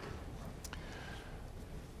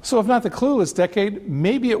 So if not the clueless decade,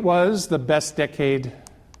 maybe it was the best decade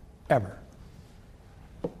ever.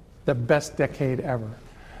 The best decade ever.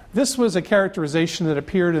 This was a characterization that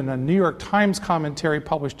appeared in a New York Times commentary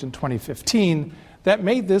published in 2015 that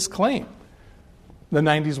made this claim. The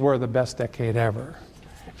 90s were the best decade ever.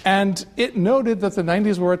 And it noted that the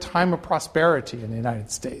 90s were a time of prosperity in the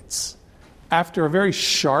United States. After a very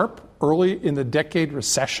sharp, early in the decade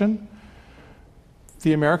recession,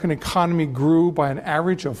 the American economy grew by an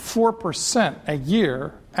average of 4% a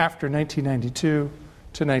year after 1992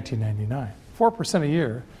 to 1999. 4% a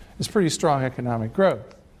year is pretty strong economic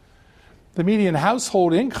growth. The median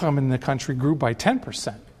household income in the country grew by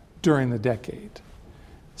 10% during the decade.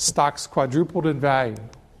 Stocks quadrupled in value.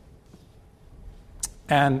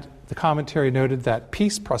 And the commentary noted that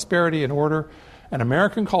peace, prosperity, and order and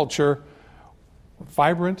American culture were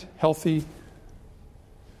vibrant, healthy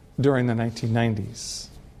during the 1990s.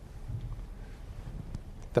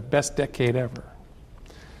 The best decade ever.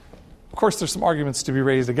 Of course, there's some arguments to be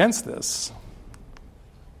raised against this.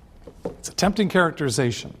 It's a tempting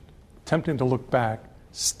characterization, tempting to look back,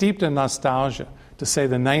 steeped in nostalgia, to say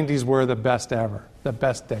the 90s were the best ever, the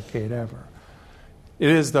best decade ever. It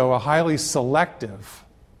is, though, a highly selective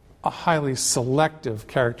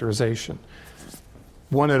characterization,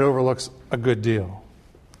 one that overlooks a good deal.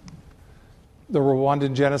 The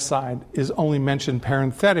Rwandan genocide is only mentioned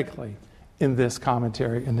parenthetically in this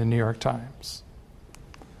commentary in the New York Times.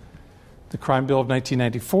 The Crime Bill of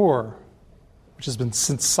 1994, which has been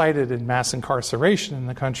since cited in mass incarceration in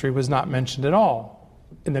the country, was not mentioned at all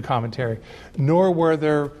in the commentary, nor were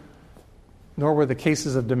the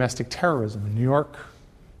cases of domestic terrorism in New York,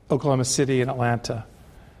 Oklahoma City, and Atlanta.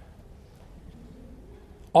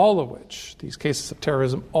 All of which, these cases of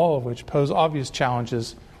terrorism, all of which pose obvious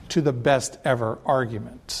challenges to the best ever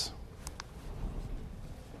argument.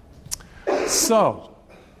 So,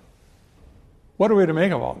 what are we to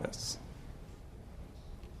make of all this?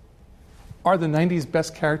 Are the 90s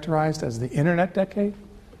best characterized as the internet decade,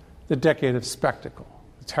 the decade of spectacle,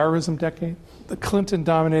 the terrorism decade, the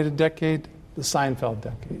Clinton-dominated decade, the Seinfeld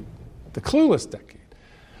decade, the clueless decade,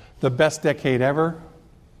 the best decade ever,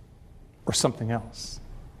 or something else?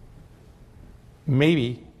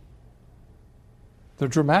 Maybe the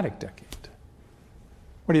dramatic decade.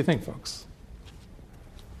 What do you think, folks?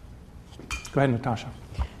 Go ahead, Natasha.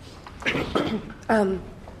 I'm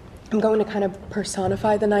going to kind of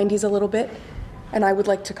personify the 90s a little bit, and I would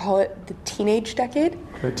like to call it the teenage decade.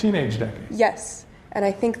 The teenage decade. Yes, and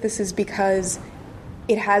I think this is because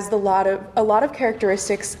it has a lot of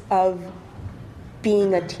characteristics of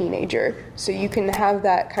being a teenager. So you can have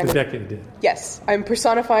that kind of... The decade did. Yes, I'm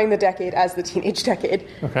personifying the decade as the teenage decade.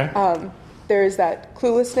 Okay. There is that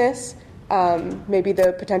cluelessness, maybe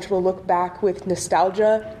the potential to look back with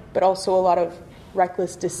nostalgia, but also a lot of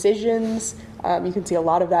reckless decisions. You can see a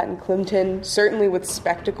lot of that in Clinton, certainly with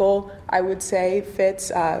spectacle, I would say,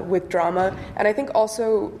 fits with drama. And I think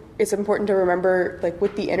also it's important to remember, like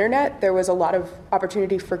with the internet, there was a lot of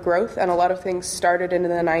opportunity for growth, and a lot of things started in the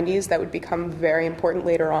 90s that would become very important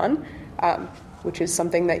later on, which is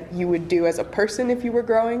something that you would do as a person if you were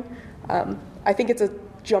growing. I think it's a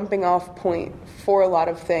jumping off point for a lot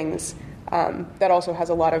of things that also has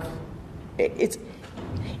a lot of...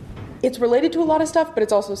 It's related to a lot of stuff, but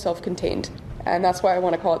it's also self-contained. And that's why I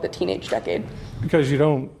want to call it the teenage decade. Because you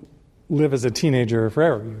don't live as a teenager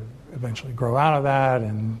forever. You eventually grow out of that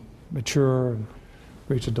and mature and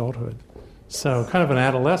reach adulthood. So kind of an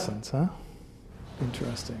adolescence, huh?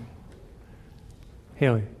 Interesting.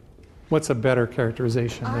 Haley, what's a better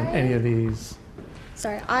characterization than any of these?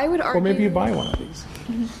 Sorry, I would argue... Or maybe you buy one of these.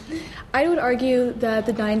 I would argue that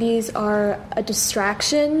the 90s are a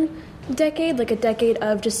distraction decade, like a decade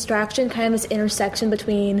of distraction, kind of this intersection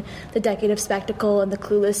between the decade of spectacle and the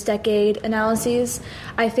clueless decade analyses.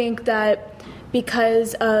 I think that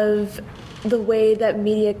because of the way that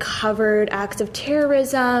media covered acts of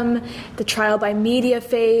terrorism, the trial by media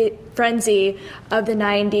frenzy of the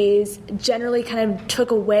 90s generally kind of took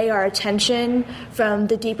away our attention from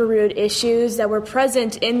the deeper rooted issues that were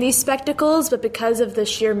present in these spectacles, but because of the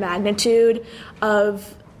sheer magnitude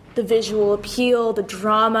of the visual appeal, the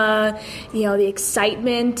drama, the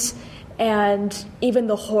excitement, and even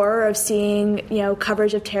the horror of seeing,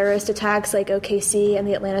 coverage of terrorist attacks like OKC and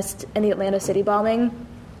the Atlanta City bombing,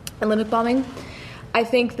 Olympic bombing. I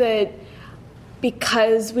think that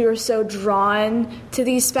because we were so drawn to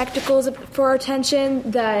these spectacles for our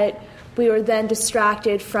attention, that we were then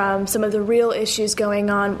distracted from some of the real issues going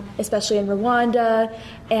on, especially in Rwanda,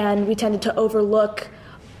 and we tended to overlook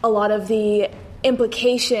a lot of the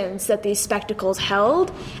implications that these spectacles held.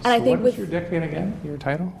 And I think what is your decade again? Your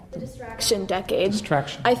title? The distraction decade.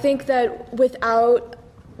 Distraction. I think that without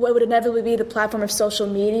what would inevitably be the platform of social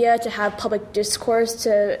media to have public discourse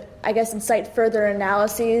to, I guess, incite further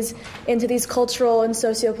analyses into these cultural and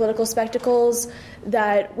socio-political spectacles,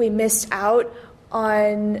 that we missed out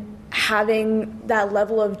on having that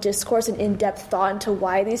level of discourse and in-depth thought into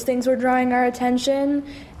why these things were drawing our attention.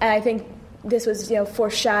 And I think this was,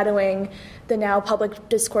 foreshadowing the now public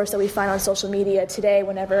discourse that we find on social media today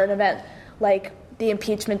whenever an event like the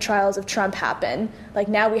impeachment trials of Trump happen. Like,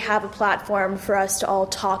 now we have a platform for us to all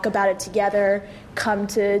talk about it together, come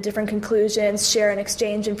to different conclusions, share and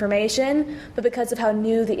exchange information. But because of how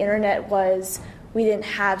new the internet was, we didn't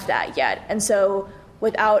have that yet. And so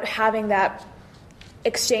without having that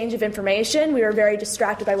exchange of information, we were very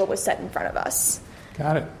distracted by what was set in front of us.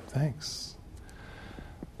 Got it. Thanks.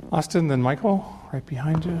 Austin, then Michael, right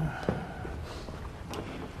behind you.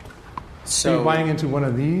 So, are you buying into one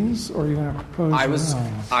of these, or are you going to propose?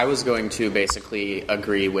 I was going to basically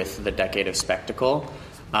agree with the decade of spectacle.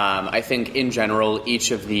 I think in general,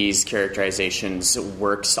 each of these characterizations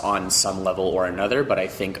works on some level or another, but I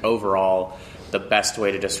think overall, the best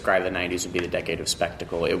way to describe the 90s would be the decade of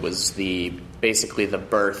spectacle. It was basically the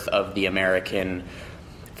birth of the American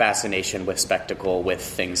fascination with spectacle, with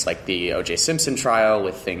things like the O.J. Simpson trial,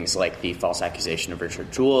 with things like the false accusation of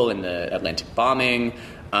Richard Jewell in the Atlantic bombing,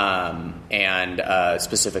 and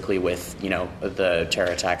specifically with the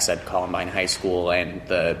terror attacks at Columbine High School and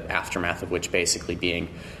the aftermath of which basically being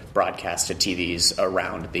broadcast to TVs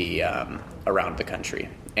around the country.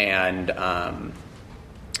 And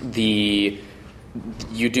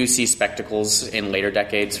you do see spectacles in later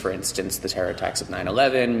decades. For instance, the terror attacks of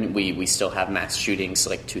 9/11. We still have mass shootings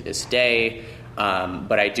to this day.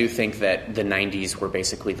 But I do think that the 90s were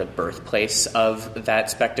basically the birthplace of that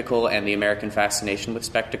spectacle and the American fascination with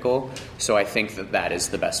spectacle. So I think that is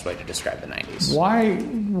the best way to describe the 90s.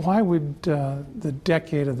 Why would the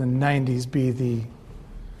decade of the 90s be the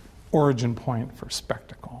origin point for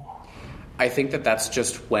spectacle? I think that's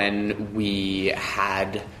just when we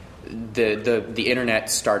had the internet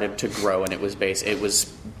started to grow, and it was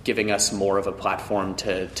giving us more of a platform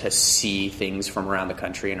to see things from around the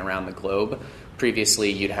country and around the globe. Previously,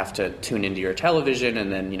 you'd have to tune into your television,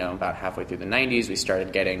 and then about halfway through the 90s, we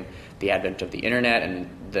started getting the advent of the internet, and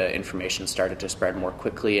the information started to spread more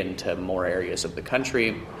quickly into more areas of the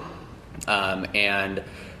country. And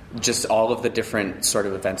just all of the different sort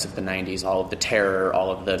of events of the 90s, all of the terror,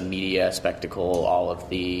 all of the media spectacle, all of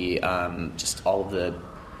the all of the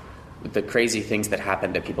crazy things that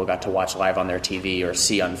happened that people got to watch live on their TV or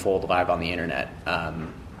see unfold live on the internet,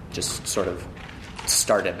 just sort of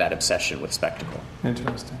started that obsession with spectacle.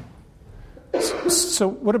 Interesting. So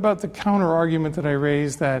what about the counter-argument that I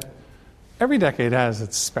raised that every decade has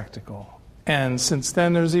its spectacle, and since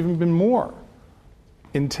then there's even been more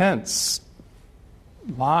intense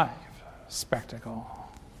live spectacle?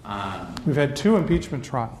 We've had 2 impeachment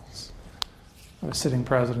trials of a sitting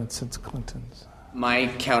president since Clinton's. My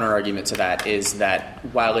counter-argument to that is that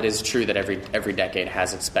while it is true that every decade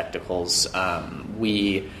has its spectacles,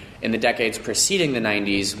 in the decades preceding the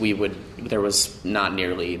 90s, there was not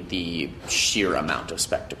nearly the sheer amount of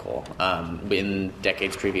spectacle. In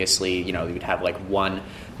decades previously, you would have 1,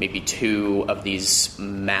 maybe 2 of these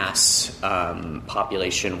mass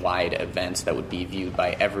population-wide events that would be viewed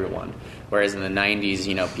by everyone. Whereas in the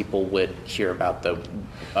 90s, people would hear about the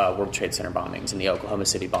World Trade Center bombings and the Oklahoma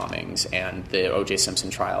City bombings and the O.J.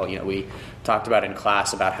 Simpson trial. We talked about in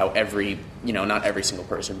class about how not every single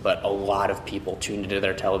person, but a lot of people tuned into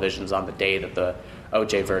their televisions on the day that the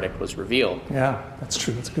O.J. verdict was revealed. Yeah, that's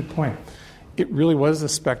true. That's a good point. It really was a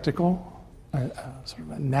spectacle, sort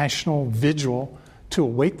of a national vigil to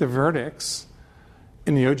await the verdicts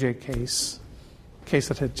in the O.J. case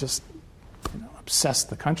that had just obsessed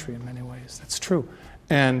the country in many ways. That's true.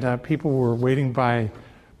 And people were waiting by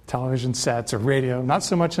television sets or radio, not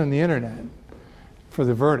so much on the internet, for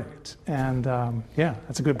the verdict. And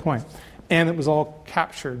that's a good point. And it was all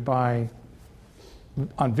captured on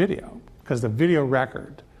video, because the video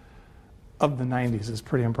record of the 90s is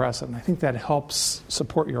pretty impressive. And I think that helps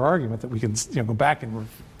support your argument that we can go back and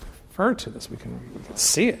refer to this. We can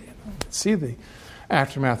see it. We can see the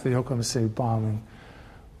aftermath of the Oklahoma City bombing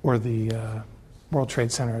or the World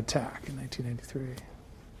Trade Center attack in 1983.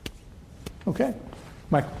 Okay.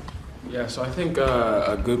 Michael. Yeah, so I think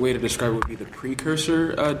a good way to describe it would be the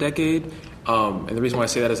precursor decade. And the reason why I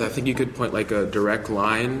say that is I think you could point a direct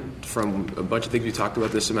line from a bunch of things we talked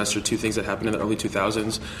about this semester to things that happened in the early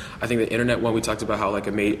 2000s. I think the internet one, we talked about how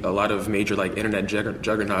a lot of major internet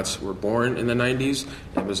juggernauts were born in the 90s.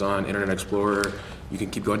 Amazon, Internet Explorer, you can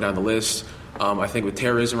keep going down the list. I think with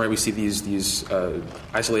terrorism, right, we see these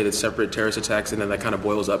isolated, separate terrorist attacks, and then that kind of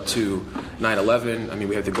boils up to 9/11. I mean,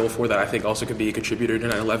 we have the Gulf War that I think also could be a contributor to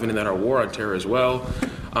 9/11, and then our war on terror as well.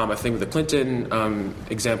 I think with the Clinton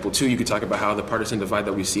example, too, you could talk about how the partisan divide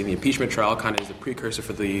that we see in the impeachment trial kind of is the precursor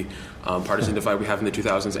for the partisan divide we have in the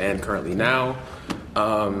 2000s and currently now.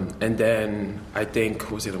 And then I think,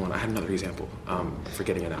 what was the other one? I had another example.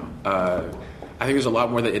 Forgetting it now. I think there's a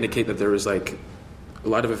lot more that indicate that there was a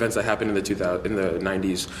lot of events that happened in the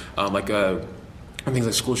 90s, things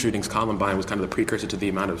like school shootings. Columbine was kind of the precursor to the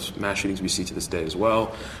amount of mass shootings we see to this day as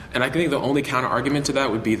well. And I think the only counter argument to that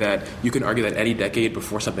would be that you can argue that any decade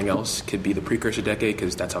before something else could be the precursor decade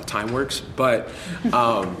because that's how time works. But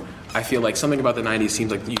I feel like something about the 90s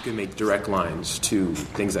seems like you can make direct lines to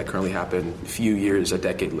things that currently happen a few years, a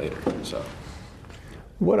decade later. So,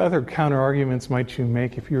 what other counter arguments might you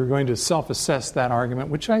make if you were going to self-assess that argument,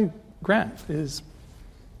 which I grant is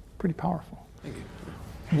pretty powerful? Thank you.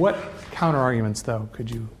 What counter-arguments, though,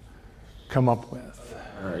 could you come up with?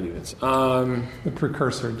 Arguments. The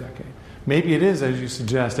precursor decade. Maybe it is, as you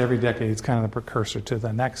suggest, every decade is kind of the precursor to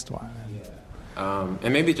the next one.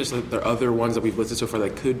 And maybe just there are other ones that we've listed so far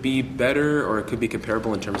that could be better or it could be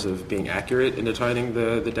comparable in terms of being accurate in defining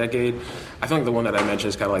the decade. I feel like the one that I mentioned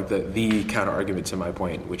is kind of like the counter-argument to my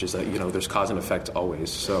point, which is that, there's cause and effect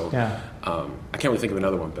always. So I can't really think of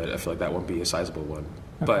another one, but I feel like that would be a sizable one.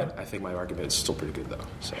 But I think my argument is still pretty good, though.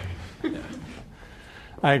 So, yeah.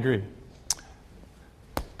 I agree.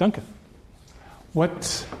 Duncan,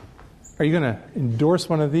 what are you going to endorse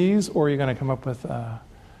one of these, or are you going to come up with a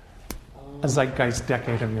zeitgeist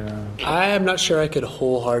decade of your own? I am not sure I could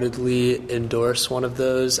wholeheartedly endorse one of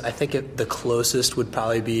those. I think the closest would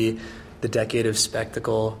probably be the decade of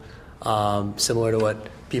spectacle, similar to what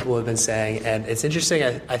people have been saying. And it's interesting,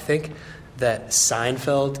 I think that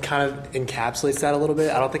Seinfeld kind of encapsulates that a little bit.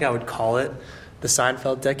 I don't think I would call it the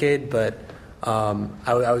Seinfeld decade, but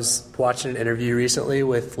I was watching an interview recently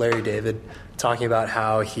with Larry David talking about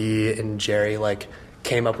how he and Jerry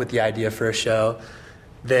came up with the idea for a show.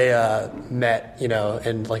 They met, in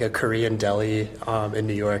a Korean deli in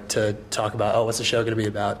New York to talk about, what's the show going to be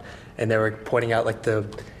about? And they were pointing out the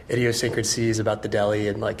idiosyncrasies about the deli,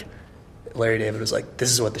 and Larry David was like, this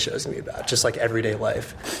is what the show's going to be about, just everyday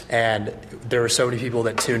life. And there were so many people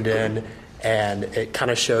that tuned in, and it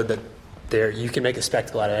kind of showed that you can make a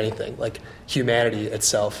spectacle out of anything. Humanity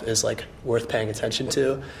itself is worth paying attention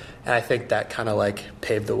to. And I think that kind of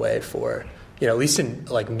paved the way for, at least in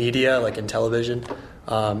media, in television,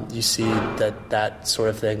 you see that sort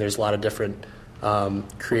of thing. There's a lot of different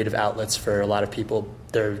creative outlets for a lot of people.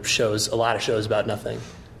 There are a lot of shows about nothing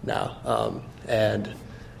now. And,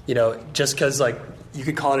 just because you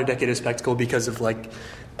could call it a decade of spectacle because of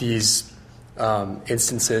these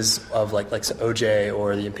instances of like OJ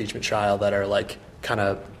or the impeachment trial that are kind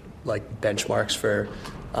of benchmarks for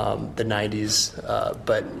the 90s.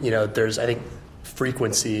 But, there's, I think,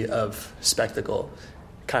 frequency of spectacle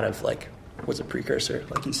kind of was a precursor,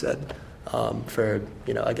 like you said, for,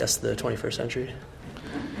 I guess the 21st century.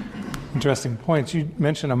 Interesting points. You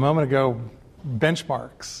mentioned a moment ago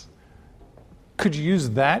benchmarks. Could you use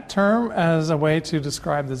that term as a way to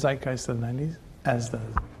describe the zeitgeist of the 90s as the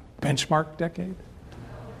benchmark decade?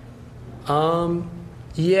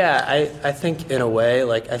 Yeah, I think in a way,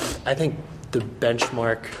 I think the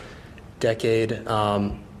benchmark decade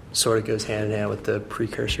sort of goes hand in hand with the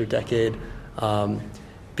precursor decade.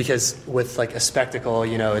 Because with a spectacle,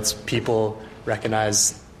 it's people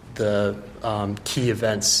recognize the key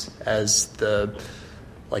events as the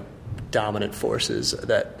dominant forces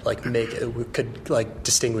that could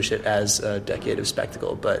distinguish it as a decade of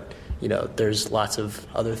spectacle. But there's lots of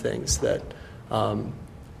other things that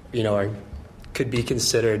could be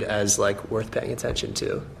considered as worth paying attention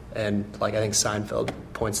to, and I think Seinfeld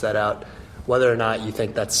points that out. Whether or not you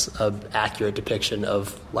think that's an accurate depiction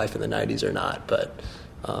of life in the 90s or not, but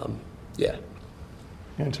yeah.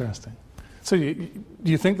 Interesting. So do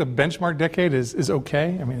you think the benchmark decade is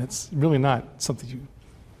okay? I mean, it's really not something you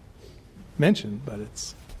mentioned, but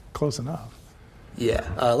it's close enough.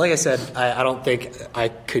 Yeah. Like I said, I don't think I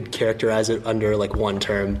could characterize it under one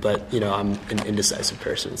term, but, I'm an indecisive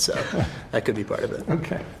person, so that could be part of it.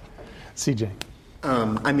 Okay. CJ.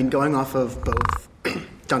 Going off of both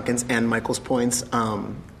Duncan's and Michael's points,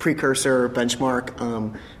 precursor,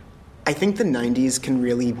 benchmark, I think the 90s can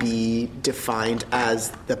really be defined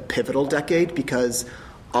as the pivotal decade because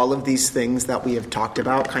all of these things that we have talked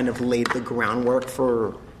about kind of laid the groundwork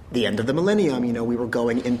for the end of the millennium. We were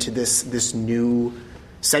going into this new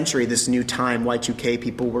century, this new time, Y2K.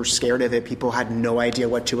 People were scared of it. People had no idea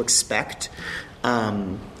what to expect.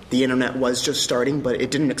 The internet was just starting, but it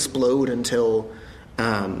didn't explode until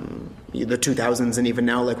the 2000s, and even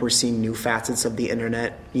now, we're seeing new facets of the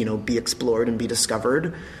internet, be explored and be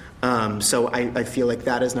discovered. So I feel like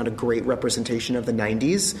that is not a great representation of the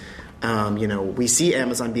 90s. We see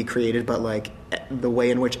Amazon be created, but the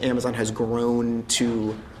way in which Amazon has grown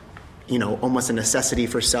to, almost a necessity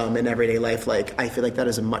for some in everyday life, I feel like that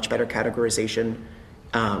is a much better categorization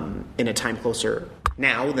in a time closer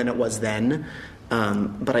now than it was then.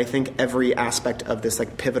 But I think every aspect of this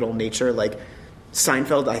pivotal nature,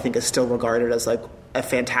 Seinfeld, I think, is still regarded as a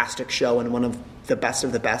fantastic show and one of the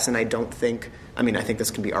best, and I don't think, I think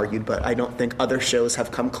this can be argued, but I don't think other shows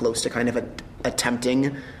have come close to kind of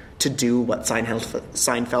attempting to do what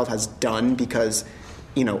Seinfeld has done because,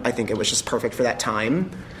 I think it was just perfect for that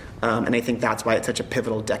time. And I think that's why it's such a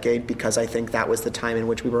pivotal decade, because I think that was the time in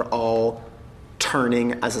which we were all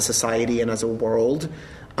turning as a society and as a world.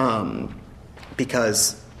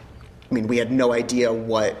 Because, we had no idea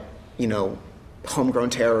what, homegrown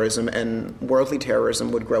terrorism and worldly terrorism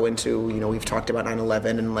would grow into. We've talked about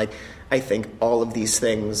 9/11, and I think all of these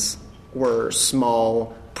things were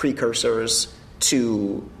small precursors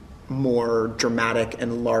to more dramatic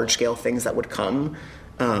and large-scale things that would come.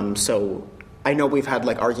 So I know we've had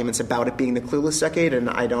arguments about it being the clueless decade, and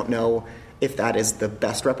I don't know if that is the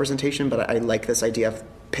best representation, but I like this idea of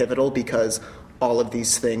pivotal because all of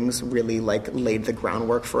these things really laid the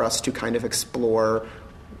groundwork for us to kind of explore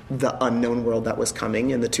the unknown world that was coming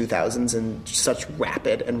in the 2000s and such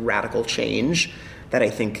rapid and radical change that I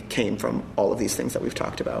think came from all of these things that we've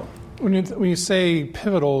talked about. When you say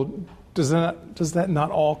pivotal, does that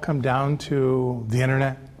not all come down to the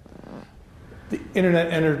internet? The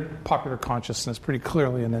internet entered popular consciousness pretty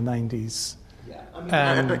clearly in the 90s. Yeah.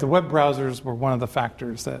 And the web browsers were one of the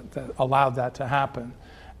factors that allowed that to happen.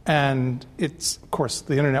 And of course,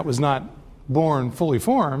 the internet was not born fully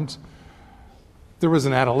formed. There was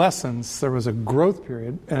an adolescence, there was a growth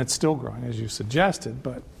period, and it's still growing, as you suggested.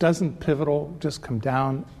 But doesn't pivotal just come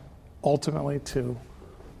down ultimately to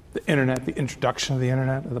the internet, the introduction of the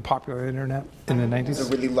internet, or the popular internet in the 90s? There's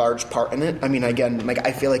a really large part in it. I mean, again,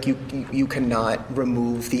 I feel like you cannot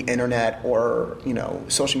remove the internet or,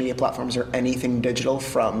 social media platforms or anything digital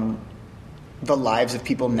from the lives of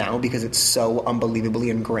people now because it's so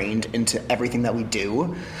unbelievably ingrained into everything that we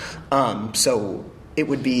do. So it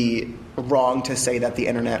would be wrong to say that the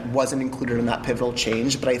internet wasn't included in that pivotal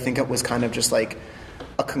change, but I think it was kind of just like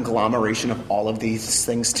a conglomeration of all of these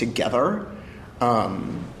things together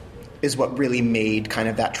is what really made kind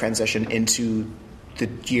of that transition into the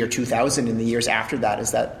year 2000 and the years after that.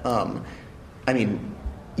 Is that,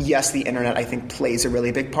 yes, the internet I think plays a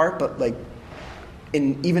really big part, but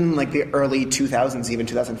in even the early 2000s, even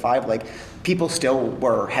 2005, people still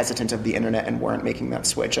were hesitant of the internet and weren't making that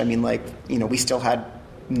switch. I mean, we still had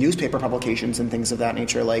newspaper publications and things of that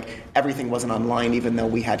nature. Everything wasn't online, even though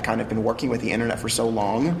we had kind of been working with the internet for so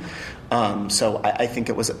long. So I think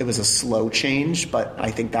it was a slow change, but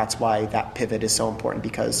I think that's why that pivot is so important,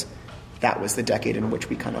 because that was the decade in which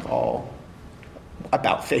we kind of all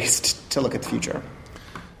about-faced to look at the future.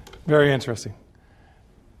 Very interesting.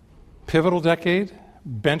 Pivotal decade,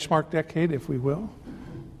 benchmark decade, if we will,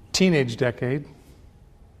 teenage decade,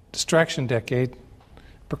 distraction decade,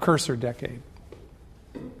 precursor decade.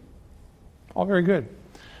 All very good.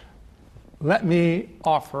 Let me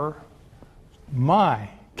offer my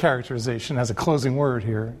characterization as a closing word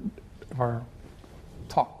here of our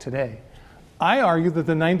talk today. I argue that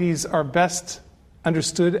the 90s are best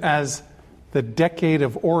understood as the decade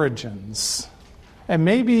of origins, and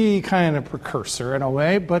maybe kind of precursor in a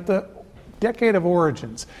way, but the decade of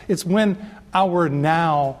origins. It's when our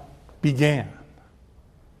now began.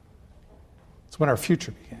 It's when our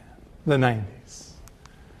future began, the 90s.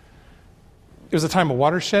 It was a time of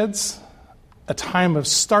watersheds, a time of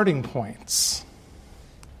starting points.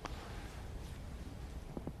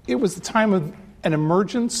 It was the time of an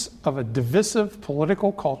emergence of a divisive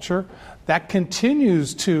political culture that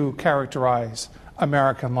continues to characterize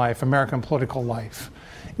American life, American political life.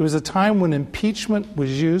 It was a time when impeachment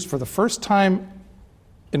was used for the first time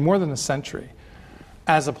in more than a century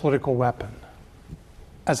as a political weapon,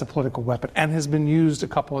 and has been used a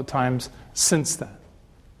couple of times since then.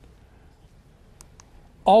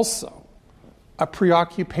 Also, a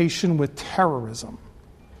preoccupation with terrorism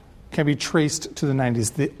can be traced to the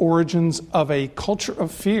 90s. The origins of a culture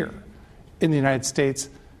of fear in the United States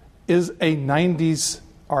is a 90s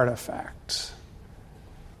artifact.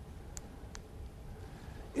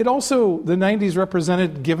 The 90s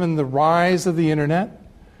represented, given the rise of the internet,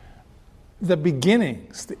 the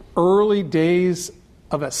beginnings, the early days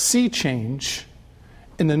of a sea change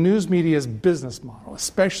in the news media's business model,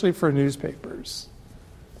 especially for newspapers.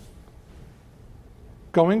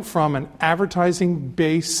 Going from an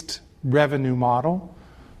advertising-based revenue model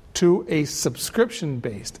to a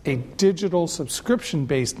subscription-based, a digital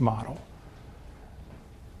subscription-based model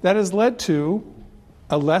that has led to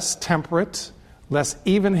a less temperate, less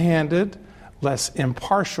even-handed, less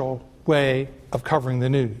impartial way of covering the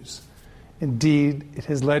news. Indeed, it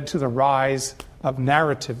has led to the rise of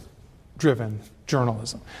narrative-driven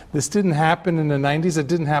journalism. This didn't happen in the 90s. It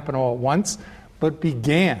didn't happen all at once, but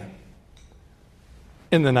began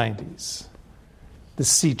in the 90s, the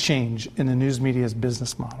sea change in the news media's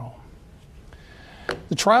business model.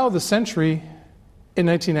 The trial of the century in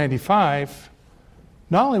 1995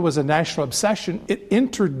 not only was a national obsession, it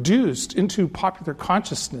introduced into popular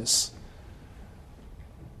consciousness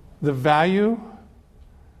the value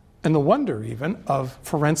and the wonder even of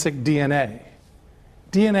forensic DNA.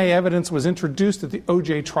 DNA evidence was introduced at the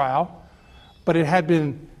O.J. trial, but it had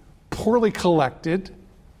been poorly collected,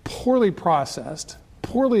 poorly processed,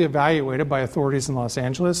 poorly evaluated by authorities in Los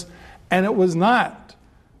Angeles, and it was not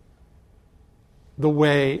the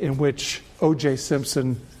way in which O.J.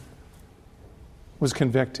 Simpson was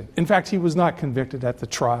convicted. In fact, he was not convicted at the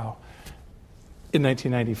trial in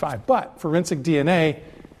 1995. But forensic DNA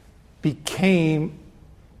became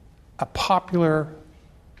a popular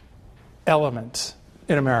element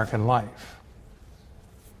in American life.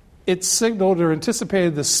 It signaled or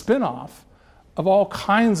anticipated the spin-off of all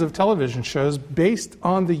kinds of television shows based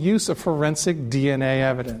on the use of forensic DNA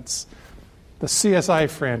evidence. The CSI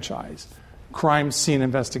franchise, Crime Scene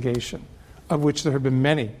Investigation, of which there have been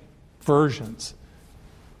many versions,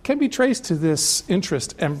 can be traced to this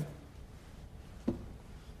interest and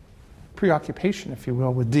preoccupation, if you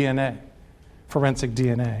will, with DNA, forensic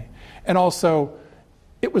DNA. And also,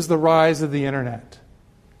 it was the rise of the internet.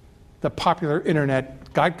 The popular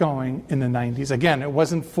internet got going in the 90s. Again, it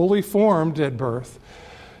wasn't fully formed at birth,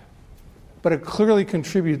 but it clearly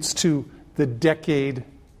contributes to the decade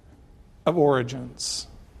of origins.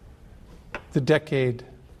 The decade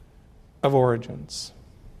of origins.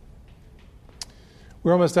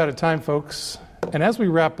 We're almost out of time, folks. And as we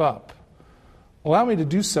wrap up, allow me to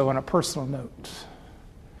do so on a personal note.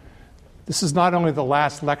 This is not only the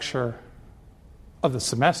last lecture of the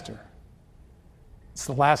semester, it's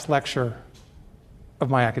the last lecture of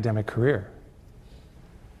my academic career.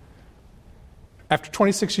 After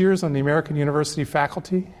 26 years on the American University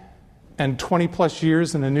faculty and 20 plus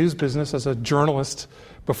years in the news business as a journalist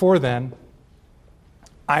before then,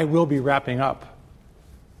 I will be wrapping up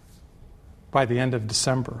by the end of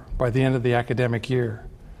December, by the end of the academic year.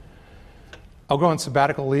 I'll go on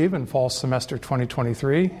sabbatical leave in fall semester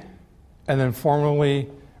 2023 and then formally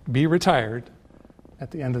be retired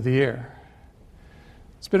at the end of the year.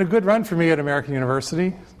 It's been a good run for me at American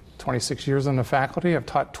University, 26 years on the faculty. I've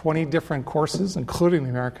taught 20 different courses, including the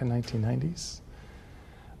American 1990s.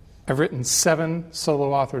 I've written 7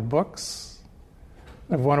 solo-authored books.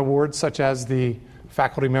 I've won awards such as the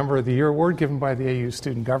Faculty Member of the Year Award given by the AU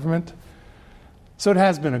Student Government. So it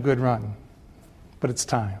has been a good run, but it's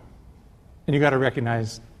time. And you got to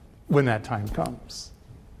recognize when that time comes.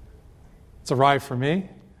 It's arrived for me,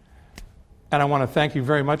 and I want to thank you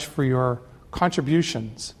very much for your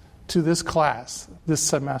contributions to this class, this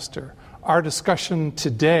semester. Our discussion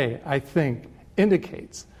today, I think,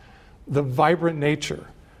 indicates the vibrant nature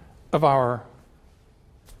of our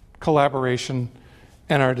collaboration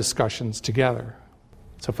and our discussions together.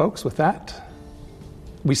 So, folks, with that,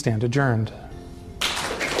 we stand adjourned.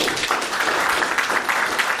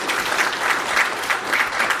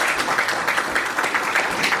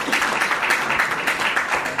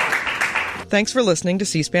 Thanks for listening to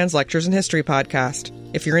C-SPAN's Lectures in History podcast.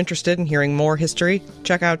 If you're interested in hearing more history,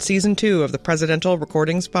 check out Season 2 of the Presidential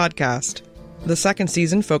Recordings podcast. The second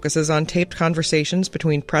season focuses on taped conversations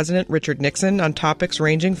between President Richard Nixon on topics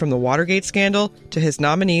ranging from the Watergate scandal to his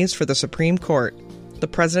nominees for the Supreme Court. The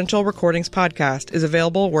Presidential Recordings podcast is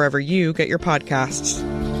available wherever you get your podcasts.